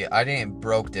 buddy, I didn't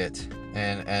broked it.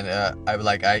 And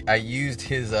I used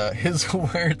his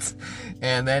words,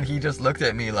 and then he just looked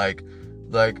at me like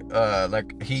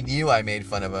he knew I made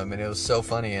fun of him, and it was so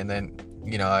funny. And then,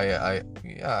 you know, I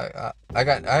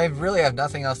really have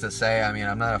nothing else to say. I mean,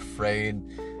 I'm not afraid,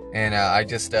 and I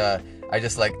just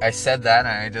like, I said that, and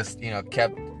I just, you know,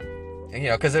 kept, you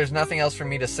know, because there's nothing else for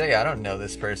me to say. I don't know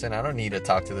this person. I don't need to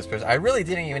talk to this person. I really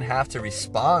didn't even have to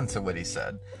respond to what he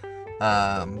said.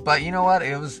 But you know what?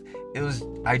 It was,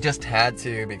 I just had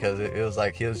to, because it was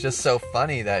like, it was just so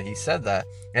funny that he said that.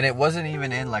 And it wasn't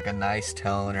even in like a nice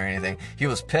tone or anything. He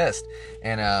was pissed.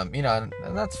 And, you know,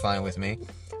 and that's fine with me.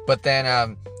 But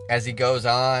then, as he goes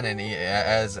on, and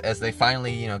as they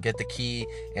finally, you know, get the key,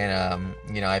 and,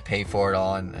 you know, I pay for it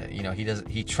all, and, you know,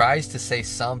 he tries to say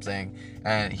something,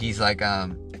 and he's like,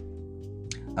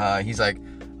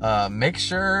 make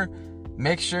sure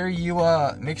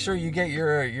you get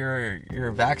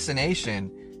your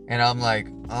vaccination. And I'm like,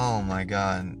 oh my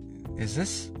God,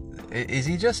 is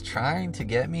he just trying to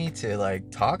get me to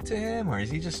like talk to him, or is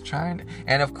he just trying to...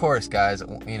 And of course, guys,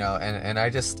 you know, and I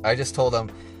just told him,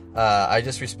 I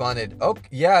just responded, oh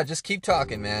yeah, just keep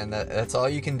talking, man. That's all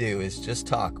you can do, is just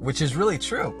talk, which is really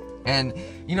true. And,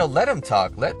 you know, let them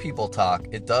talk, let people talk.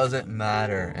 It doesn't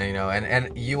matter, you know,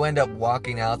 and you end up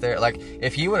walking out there. Like,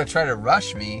 if he would have tried to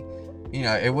rush me, you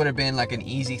know, it would have been like an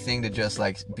easy thing to just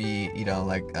like be, you know,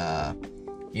 like,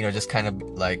 you know, just kind of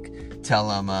like tell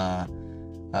him, I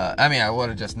mean, I would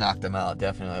have just knocked him out.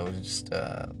 Definitely. I would have just,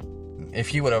 if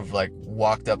he would have like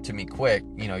walked up to me quick,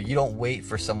 you know, you don't wait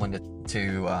for someone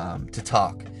to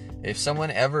talk. If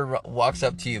someone ever walks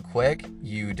up to you quick,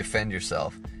 you defend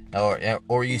yourself,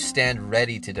 or you stand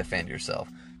ready to defend yourself.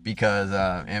 Because,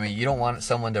 I mean, you don't want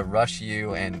someone to rush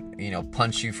you and, you know,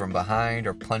 punch you from behind,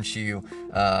 or punch you,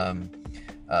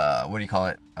 what do you call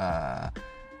it?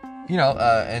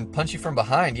 And punch you from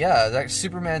behind. Yeah, that's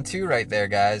Superman 2 right there,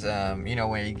 guys.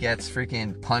 When he gets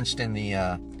freaking punched in the,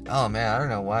 oh man, I don't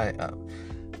know why.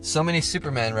 So many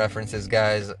Superman references,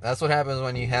 guys. That's what happens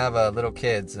when you have little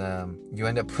kids. You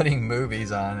end up putting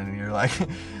movies on, and you're like,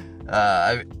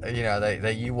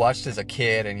 that you watched as a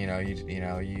kid, and you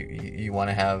want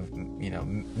to have,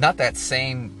 not that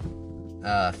same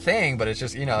thing, but it's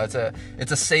just,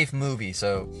 it's a safe movie.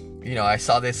 So, I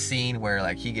saw this scene where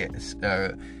like he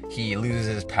loses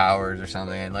his powers or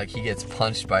something, and like he gets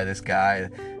punched by this guy,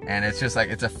 and it's just like,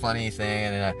 it's a funny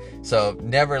thing. And so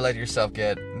never let yourself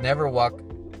never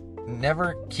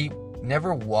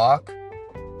walk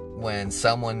when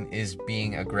someone is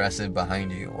being aggressive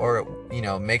behind you, or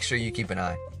make sure you keep an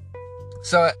eye.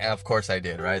 So of course I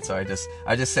did, right? So I just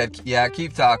said, yeah,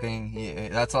 keep talking.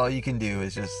 That's all you can do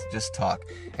is just talk,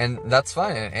 and that's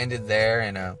fine. And it ended there,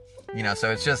 and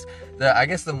so it's just I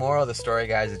guess the moral of the story,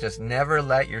 guys, is just never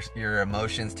let your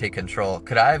emotions take control.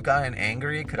 Could I have gotten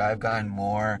angry? Could I have gotten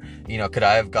more? Could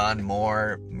I have gone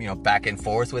more? Back and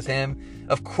forth with him?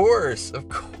 Of course.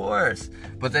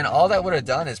 But then all that would have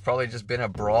done is probably just been a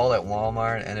brawl at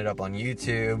Walmart. Ended up on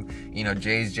YouTube.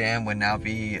 Jay's Jam would now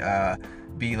be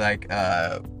like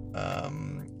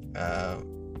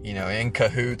in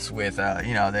cahoots with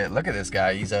look at this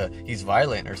guy, he's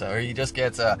violent or something, or he just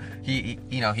gets he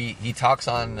talks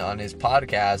on his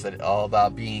podcast that all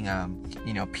about being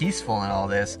peaceful and all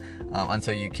this,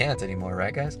 until you can't anymore,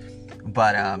 right, guys?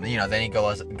 But then he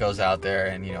goes out there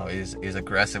and is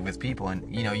aggressive with people,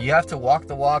 and you have to walk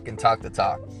the walk and talk the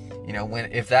talk.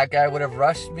 If that guy would have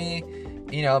rushed me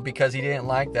because he didn't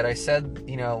like that I said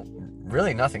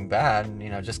really nothing bad,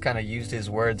 just kind of used his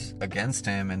words against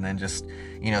him, and then just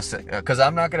because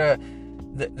I'm not gonna,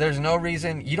 there's no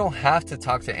reason. You don't have to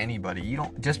talk to anybody. You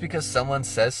don't, just because someone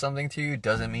says something to you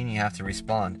doesn't mean you have to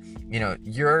respond.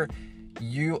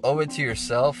 You owe it to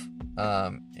yourself,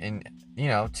 and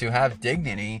to have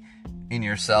dignity in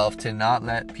yourself, to not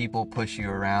let people push you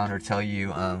around or tell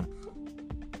you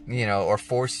or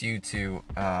force you to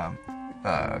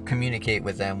communicate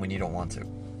with them when you don't want to.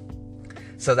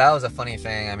 So that was a funny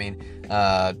thing. I mean,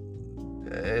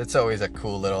 it's always a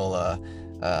cool little,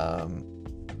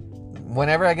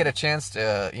 whenever I get a chance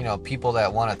to, people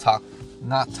that want to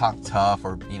not talk tough,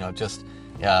 or, just,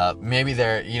 maybe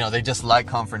they're, they just like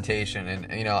confrontation,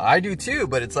 and, I do too,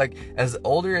 but it's like, as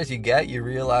older as you get, you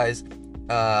realize,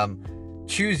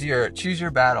 choose your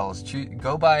battles,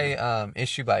 go by,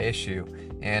 issue by issue.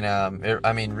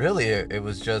 And, really, it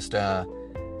was just a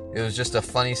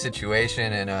funny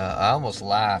situation, and I almost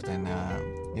laughed, and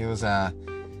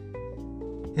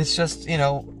it's just,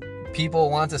 people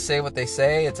want to say what they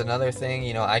say. It's another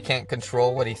thing, I can't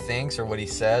control what he thinks or what he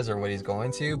says or what he's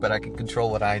going to, but I can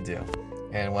control what I do.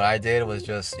 And what I did was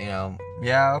just, yeah,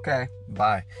 okay,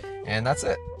 bye. And that's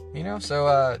it,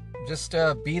 so just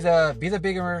be the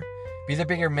bigger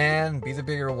man, be the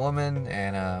bigger woman,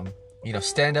 and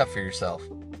stand up for yourself.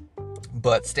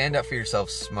 But stand up for yourself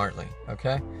smartly,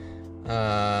 okay?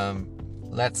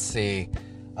 Let's see.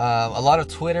 A lot of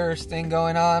Twitter's thing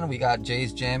going on. We got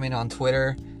Jay's Jamming on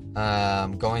Twitter,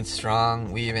 going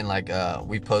strong. We even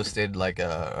we posted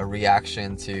a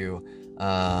reaction to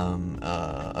a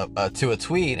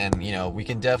tweet, and we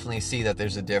can definitely see that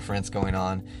there's a difference going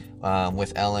on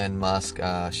with Elon Musk.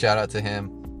 Shout out to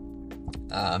him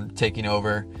taking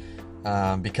over,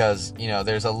 because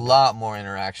there's a lot more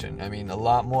interaction. I mean, a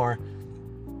lot more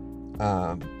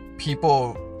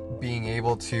people being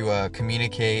able to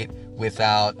communicate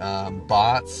without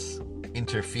bots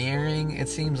interfering, it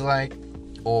seems like,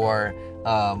 or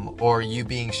you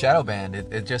being shadow banned.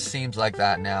 It just seems like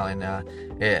that now, and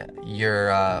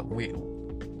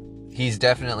he's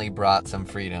definitely brought some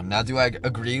freedom. Now, do I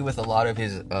agree with a lot of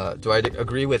his? Do I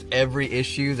agree with every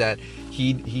issue that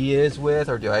he is with,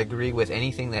 or do I agree with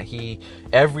everything that he's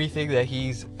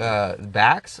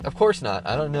backs? Of course not.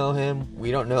 I don't know him.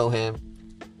 We don't know him.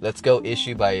 Let's go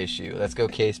issue by issue. Let's go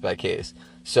case by case.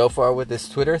 So far with this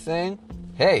Twitter thing,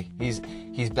 hey, he's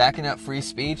backing up free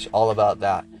speech. All about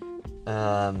that.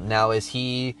 Now, is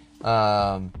he?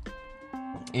 Would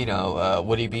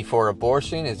he be for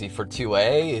abortion? Is he for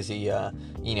 2A? Is he?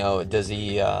 Does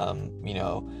he?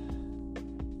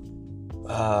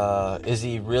 Does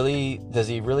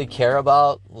he really care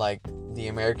about the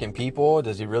American people?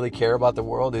 Does he really care about the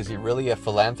world? Is he really a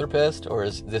philanthropist, or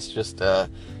is this just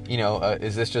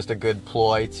is this just a good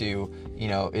ploy to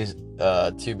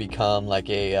to become like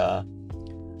a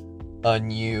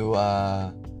new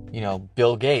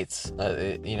Bill Gates,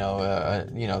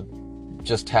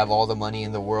 just have all the money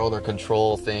in the world, or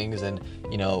control things, and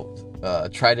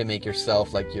try to make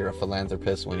yourself like you're a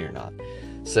philanthropist when you're not.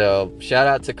 So shout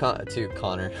out to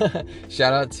Connor,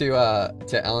 shout out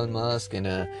to Elon Musk,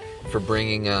 and for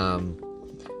bringing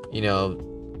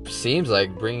seems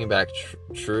like bringing back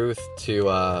truth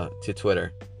to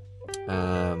Twitter.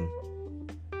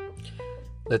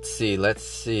 Let's see.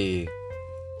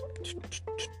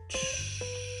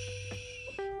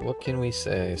 What can we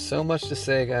say? So much to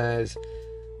say, guys,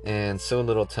 and so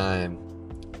little time.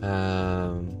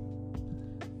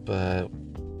 But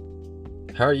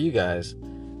how are you guys?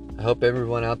 I hope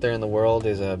everyone out there in the world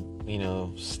is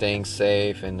staying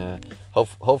safe, and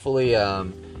hopefully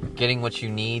getting what you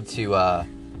need to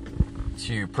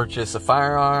purchase a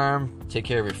firearm, take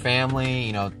care of your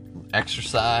family,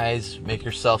 exercise, make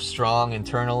yourself strong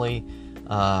internally,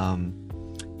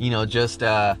 just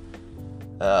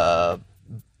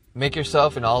make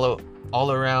yourself an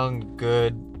all around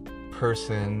good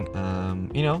person,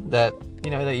 that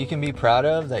you can be proud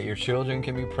of, that your children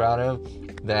can be proud of,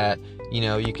 that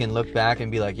you can look back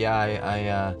and be like,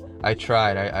 yeah, I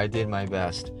tried, I did my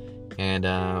best. And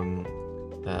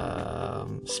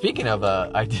speaking of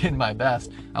I did my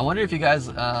best, I wonder if you guys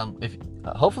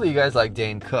hopefully you guys like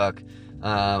Dane Cook.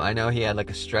 I know he had like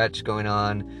a stretch going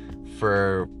on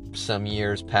for some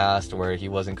years past where he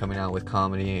wasn't coming out with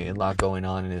comedy, a lot going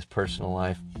on in his personal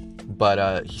life,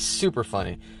 but he's super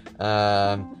funny,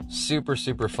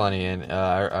 super funny. And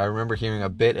I remember hearing a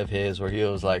bit of his where he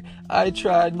was like, I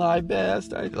tried my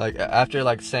best,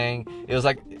 after saying it was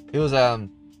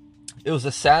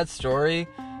a sad story,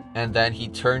 and then he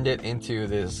turned it into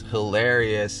this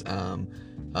hilarious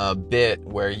bit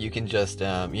where you can just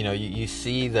you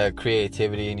see the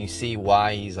creativity, and you see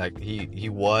why he's he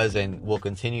was and will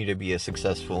continue to be a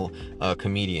successful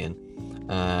comedian.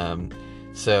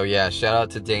 So yeah, shout out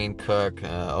to Dane Cook.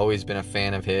 Always been a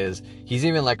fan of his. He's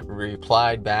even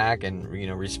replied back and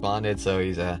responded, so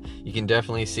he's you can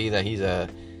definitely see that he's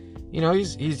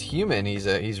he's human,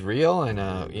 he's real,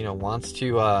 and wants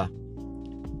to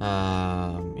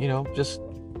just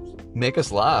make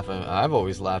us laugh. I've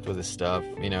always laughed with his stuff.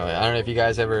 I don't know if you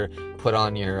guys ever put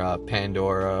on your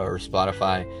Pandora or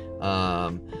Spotify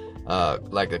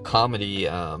a comedy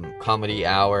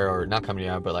hour, or not comedy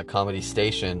hour, but comedy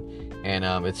station, and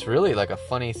it's really a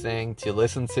funny thing to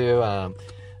listen to,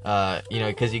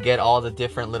 because you get all the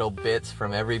different little bits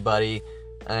from everybody,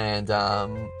 and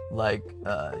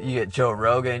you get Joe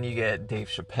Rogan, you get Dave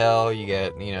Chappelle, you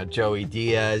get Joey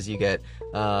Diaz, you get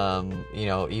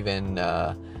even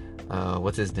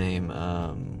what's his name?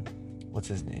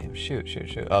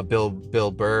 Shoot.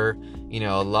 Bill Burr.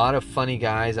 A lot of funny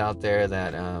guys out there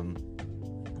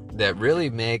that really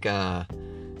make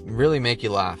you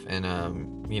laugh. And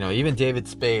even David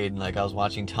Spade. I was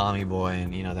watching Tommy Boy,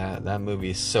 and that movie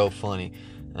is so funny.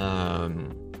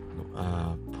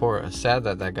 Sad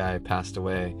that guy passed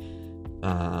away.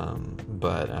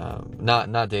 But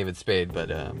not David Spade,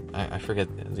 but I forget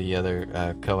the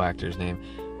other co-actor's name.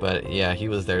 But yeah, he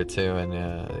was there too, and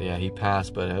he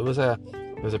passed. But it was a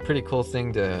pretty cool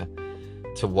thing to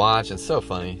watch, and so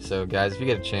funny. So guys, if you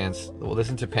get a chance,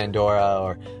 listen to Pandora,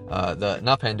 or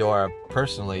not Pandora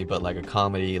personally, but a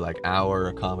comedy hour,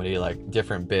 or comedy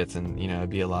different bits, and it'd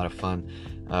be a lot of fun.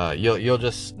 You'll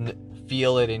just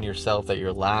feel it in yourself that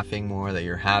you're laughing more, that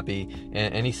you're happy,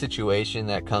 and any situation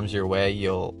that comes your way,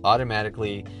 you'll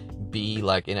automatically be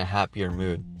in a happier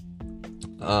mood.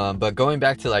 But going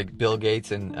back to Bill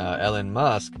Gates and Elon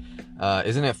Musk,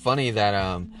 isn't it funny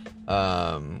that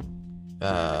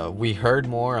we heard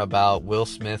more about Will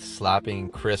Smith slapping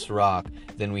Chris Rock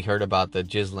than we heard about the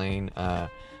Ghislaine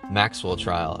Maxwell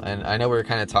trial? And I know we were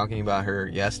kind of talking about her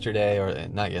yesterday, or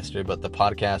not yesterday, but the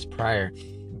podcast prior.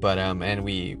 But and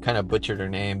we kind of butchered her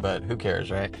name, but who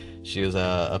cares, right? She was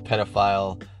a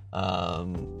pedophile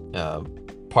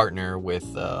partner with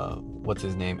what's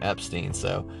his name, Epstein.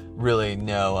 So really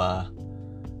no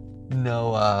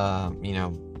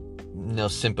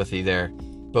sympathy there.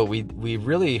 But we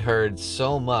really heard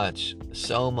so much.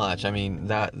 I mean,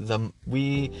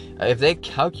 if they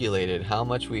calculated how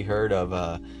much we heard of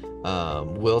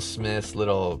Will Smith's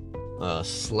little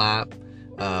slap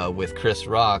with Chris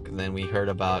Rock, then we heard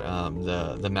about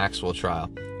the Maxwell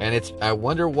trial. And I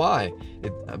wonder why.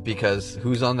 Because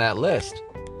who's on that list?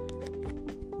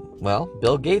 Well,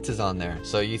 Bill Gates is on there.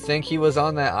 So you think he was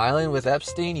on that island with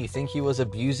Epstein? You think he was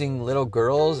abusing little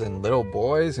girls and little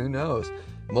boys? Who knows?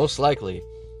 Most likely.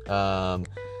 And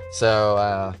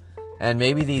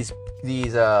maybe these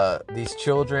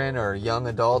children or young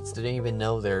adults didn't even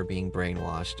know they're being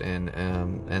brainwashed,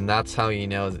 and that's how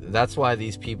that's why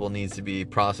these people need to be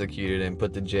prosecuted and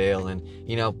put to jail, and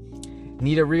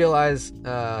need to realize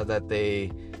that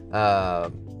they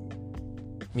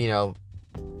you know,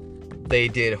 they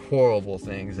did horrible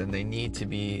things, and they need to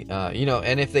be, you know,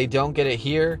 and if they don't get it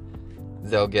here,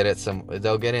 they'll get it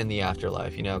in the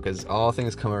afterlife, you know, because all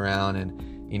things come around,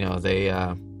 and, you know, they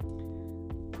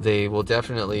will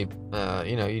definitely,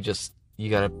 you know, you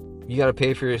gotta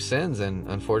pay for your sins. And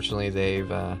unfortunately, they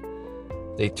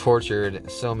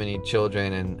tortured so many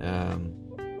children, and,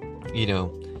 you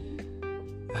know,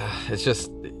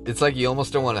 it's like you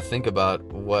almost don't want to think about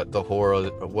what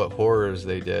horrors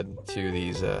they did to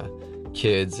these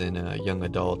kids and young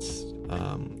adults,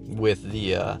 with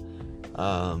the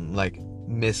like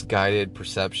misguided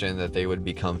perception that they would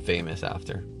become famous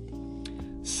after.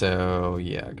 So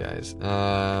yeah, guys.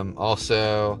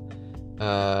 Also,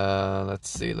 let's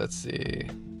see.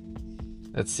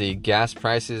 Gas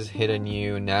prices hit a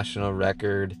new national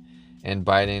record, and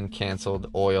Biden canceled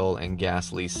oil and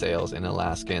gas lease sales in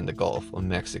Alaska and the Gulf of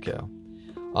Mexico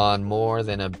on more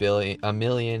than a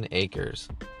million acres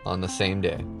on the same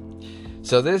day.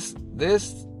 So this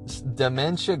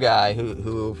dementia guy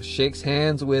who shakes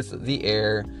hands with the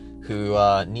air, who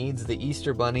needs the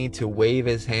Easter Bunny to wave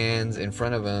his hands in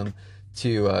front of him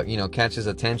to you know, catch his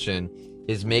attention,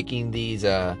 is making these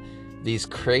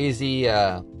crazy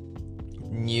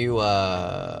new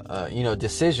you know,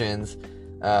 decisions.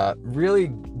 Really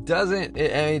doesn't,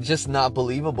 it's just not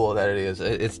believable that it is.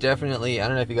 It's definitely, I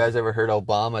don't know if you guys ever heard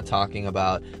Obama talking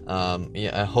about,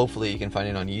 yeah, hopefully you can find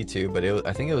it on YouTube, but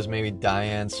I think it was maybe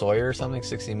Diane Sawyer or something,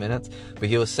 60 Minutes, but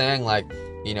he was saying, like,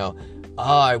 you know,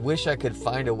 oh, I wish I could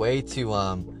find a way to,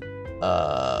 what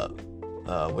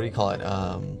do you call it,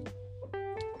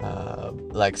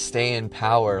 like, stay in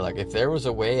power. Like, if there was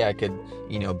a way I could,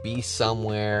 you know, be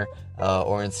somewhere,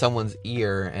 or in someone's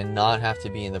ear and not have to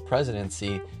be in the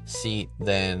presidency seat,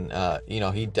 then, you know,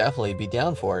 he'd definitely be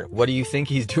down for it. What do you think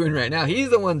he's doing right now?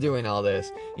 He's the one doing all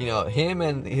this, you know, him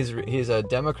and his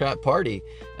Democrat Party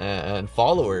and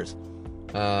followers.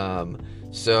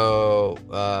 So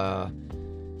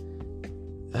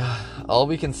all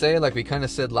we can say, like we kind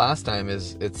of said last time,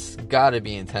 is it's got to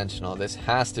be intentional. This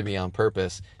has to be on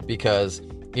purpose, because,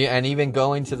 yeah, and even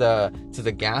going to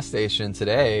the gas station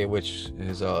today, which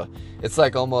is it's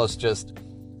like almost just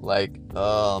like,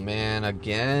 oh man,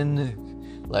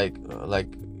 again, like,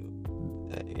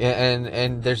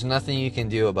 and there's nothing you can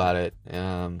do about it.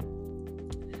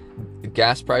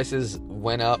 Gas prices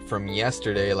went up from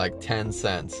yesterday like 10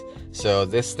 cents. So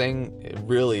this thing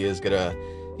really is gonna,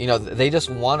 you know, they just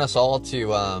want us all to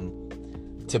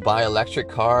buy electric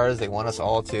cars. They want us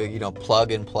all to, you know,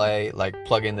 plug and play, like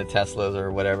plug in the Teslas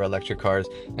or whatever electric cars,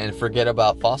 and forget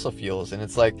about fossil fuels. And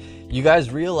it's like, you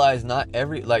guys realize not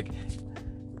every, like,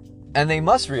 and they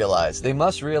must realize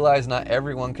not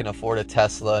everyone can afford a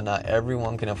Tesla, not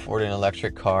everyone can afford an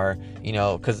electric car, you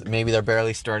know, because maybe they're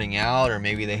barely starting out, or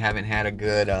maybe they haven't had a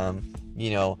good, you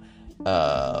know,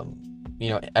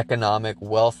 economic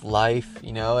wealth life,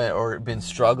 you know, or been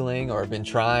struggling, or been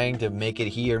trying to make it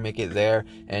here, make it there.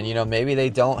 And, you know, maybe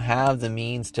they don't have the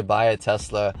means to buy a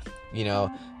Tesla, you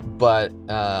know, but,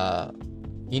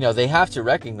 you know, they have to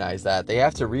recognize that. They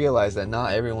have to realize that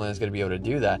not everyone is going to be able to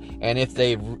do that. And if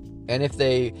they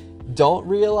don't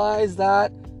realize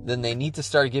that, then they need to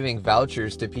start giving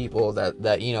vouchers to people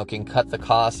that, you know, can cut the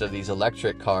cost of these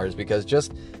electric cars, because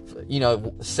just, you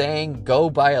know, saying go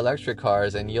buy electric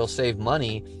cars and you'll save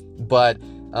money, but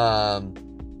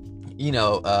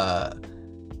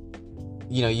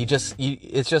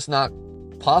it's just not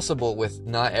possible with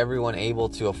not everyone able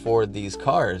to afford these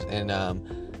cars. And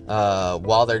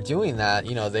while they're doing that,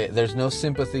 you know, there's no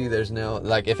sympathy, there's no,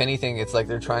 like, if anything, it's like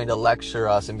they're trying to lecture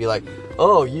us and be like,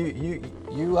 oh, you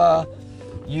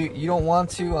don't want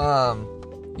to,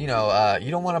 you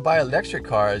don't want to buy electric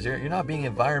cars, you're not being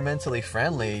environmentally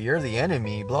friendly, you're the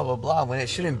enemy, blah blah blah, when it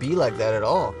shouldn't be like that at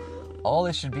all. All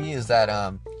it should be is that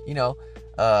you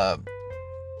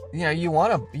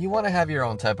want to have your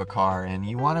own type of car, and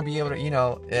you want to be able to, you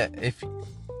know, if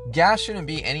gas shouldn't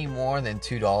be any more than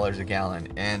 $2 a gallon,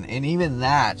 and even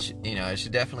that, you know, it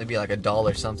should definitely be like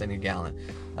 $1 something a gallon.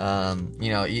 You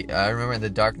know, I remember in The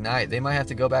Dark Knight, they might have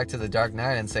to go back to The Dark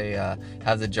Knight and say,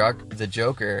 have the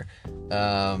Joker, you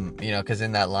know, because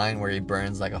in that line where he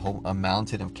burns like a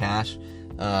mountain of cash,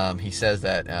 he says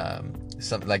that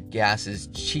something like gas is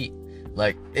cheap.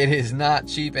 Like, it is not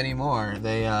cheap anymore.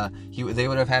 They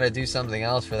would have had to do something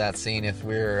else for that scene if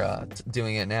we're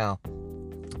doing it now.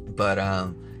 But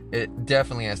it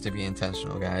definitely has to be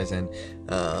intentional, guys. And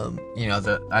you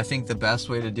know, I think the best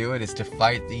way to do it is to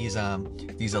fight these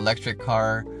electric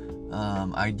car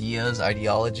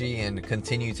ideology, and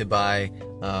continue to buy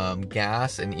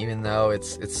gas. And even though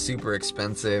it's super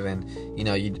expensive, and you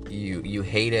know, you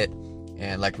hate it,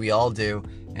 and like we all do,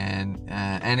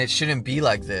 And it shouldn't be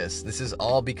like this. This is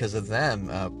all because of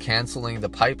them canceling the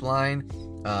pipeline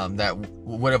that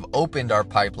would have opened our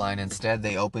pipeline. Instead,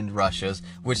 they opened Russia's,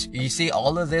 which, you see,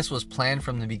 all of this was planned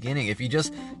from the beginning. If you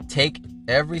just take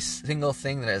every single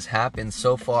thing that has happened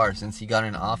so far since he got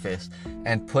in office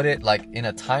and put it like in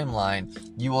a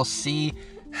timeline, you will see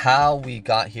how we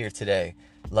got here today.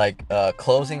 Like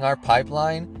closing our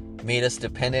pipeline made us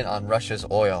dependent on Russia's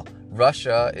oil.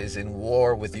 Russia is in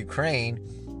war with Ukraine,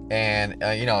 and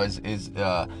is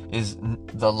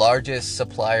the largest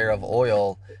supplier of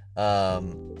oil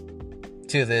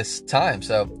to this time.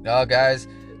 So, guys,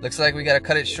 looks like we gotta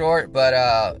cut it short.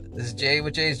 But this is Jay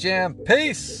with Jay's Jam.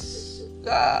 Peace.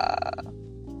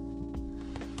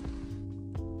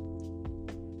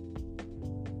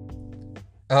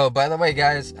 Oh, by the way,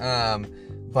 guys,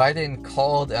 Biden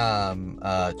called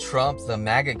Trump the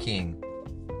MAGA king.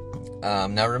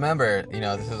 Now remember,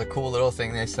 this is a cool little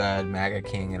thing they said, MAGA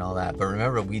king and all that. But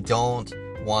remember, we don't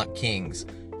want kings.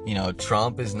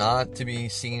 Trump is not to be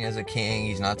seen as a king.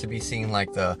 He's not to be seen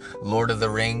like the Lord of the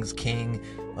Rings king,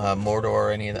 Mordor,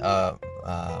 or any of the,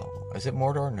 is it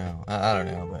Mordor? No, I don't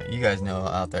know, but you guys know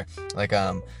out there. Like,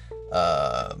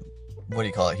 what do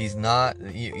you call it? He's not,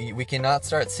 we cannot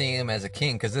start seeing him as a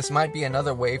king, because this might be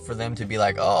another way for them to be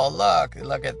like, oh, look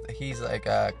at, he's like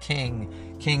a king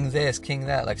this, king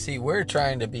that. Like, see, we're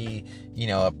trying to be,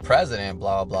 a president,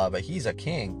 blah, blah, but he's a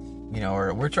king,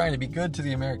 or we're trying to be good to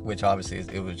the American, which obviously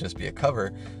it would just be a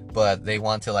cover, but they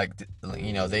want to, like,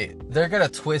 they're going to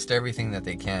twist everything that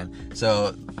they can.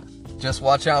 So just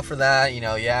watch out for that.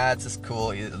 Yeah, it's just cool.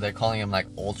 They're calling him like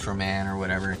Ultraman or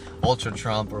whatever, Ultra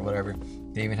Trump or whatever.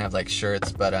 They even have like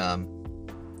shirts, but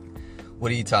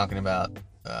what are you talking about?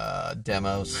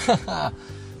 Demos. But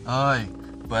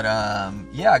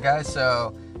yeah, guys,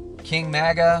 so King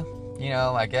MAGA,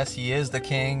 I guess he is the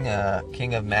king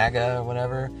of MAGA or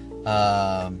whatever.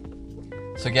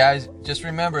 So guys, just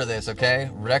remember this,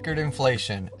 okay? Record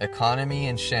inflation, economy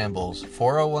in shambles,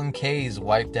 401ks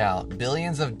wiped out,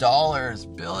 billions of dollars,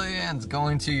 billions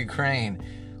going to Ukraine,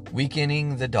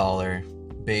 weakening the dollar,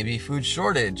 baby food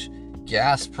shortage,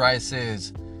 gas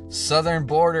prices, southern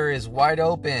border is wide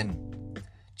open,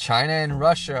 China and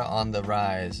Russia on the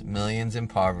rise, millions in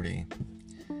poverty.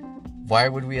 Why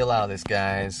would we allow this,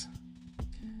 guys?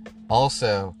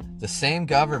 Also, the same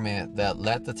government that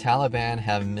let the Taliban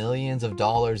have millions of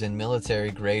dollars in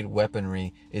military-grade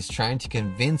weaponry is trying to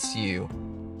convince you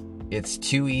it's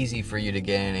too easy for you to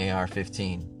get an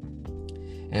AR-15.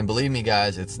 And believe me,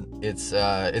 guys,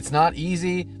 it's not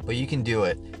easy, but you can do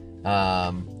it.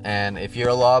 And if you're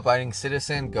a law-abiding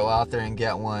citizen, go out there and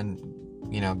get one.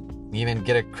 Even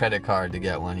get a credit card to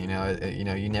get one. You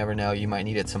never know. You might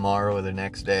need it tomorrow or the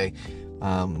next day,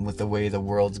 with the way the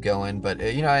world's going. But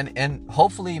and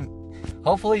hopefully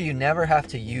you never have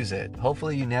to use it.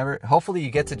 Hopefully you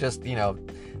get to just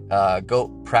go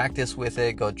practice with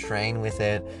it, go train with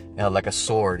it, like a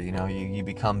sword. You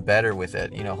become better with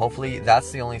it. Hopefully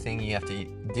that's the only thing you have to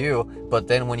do. But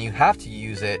then when you have to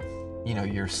use it,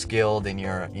 you're skilled, and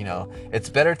it's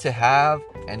better to have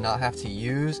and not have to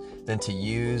use than to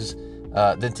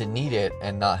need it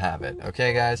and not have it.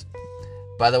 Okay, guys?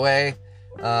 By the way,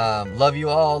 love you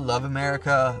all, love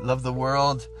America, love the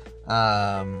world.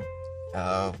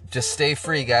 Just stay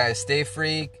free, guys. Stay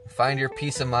free. Find your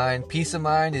peace of mind. Peace of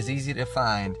mind is easy to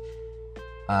find.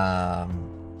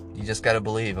 You just got to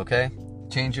believe, okay?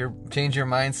 Change your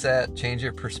mindset, change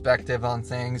your perspective on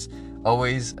things.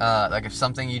 Always, like, if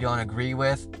something you don't agree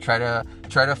with, try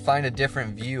to find a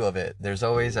different view of it. There's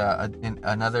always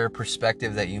another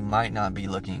perspective that you might not be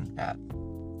looking at.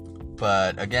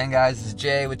 But again, guys, this is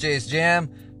Jay with Jay's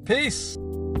Jam. Peace.